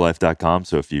superlife.com.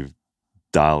 So if you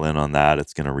dial in on that,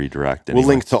 it's going to redirect anyway. We'll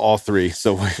link to all three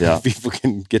so people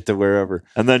can get to wherever.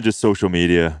 And then just social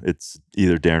media. It's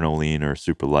either Darren Oleen or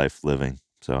Superlife Living.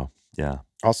 So, yeah.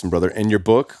 Awesome, brother. And your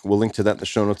book, we'll link to that in the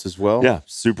show notes as well. Yeah,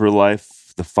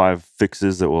 Superlife, the 5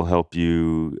 fixes that will help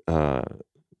you.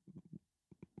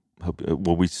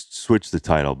 We switched the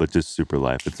title, but just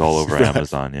Superlife. It's all over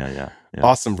Amazon. Yeah.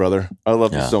 Awesome, brother. I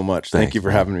love you so much. Thank you for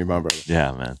having me, my brother.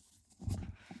 Yeah, man.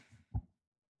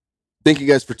 Thank you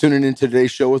guys for tuning in to today's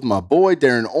show with my boy,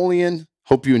 Darren Olean.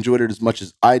 Hope you enjoyed it as much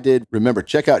as I did. Remember,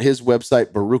 check out his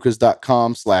website,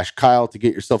 barukas.com/Kyle, to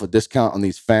get yourself a discount on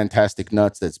these fantastic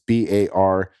nuts. That's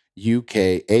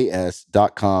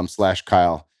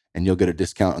BARUKAS.com/Kyle. And you'll get a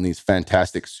discount on these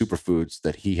fantastic superfoods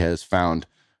that he has found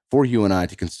for you and I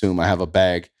to consume. I have a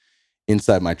bag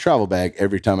inside my travel bag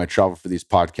every time I travel for these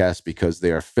podcasts because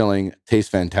they are filling, taste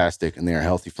fantastic, and they are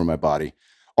healthy for my body.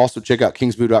 Also, check out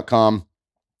kingsboo.com.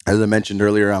 As I mentioned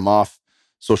earlier, I'm off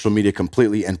social media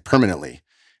completely and permanently.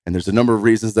 And there's a number of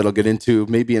reasons that I'll get into,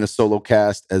 maybe in a solo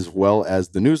cast as well as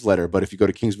the newsletter. But if you go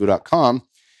to kingsboo.com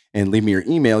and leave me your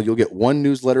email, you'll get one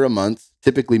newsletter a month,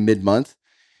 typically mid-month.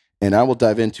 And I will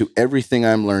dive into everything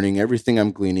I'm learning, everything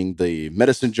I'm gleaning, the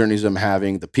medicine journeys I'm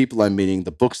having, the people I'm meeting,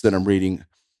 the books that I'm reading,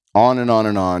 on and on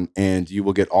and on. And you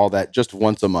will get all that just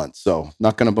once a month. So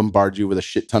not going to bombard you with a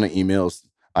shit ton of emails.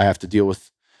 I have to deal with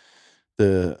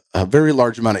a very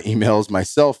large amount of emails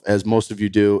myself, as most of you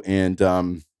do, and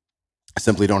I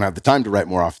simply don't have the time to write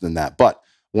more often than that. But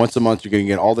once a month, you're going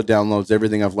to get all the downloads,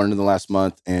 everything I've learned in the last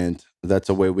month, and that's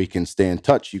a way we can stay in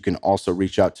touch. You can also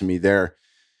reach out to me there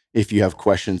if you have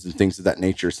questions and things of that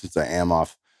nature, since I am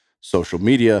off social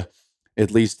media,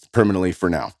 at least permanently for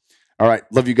now. All right,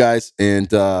 love you guys,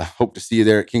 and hope to see you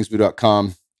there at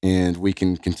kingsboo.com, and we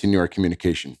can continue our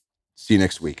communication. See you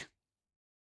next week.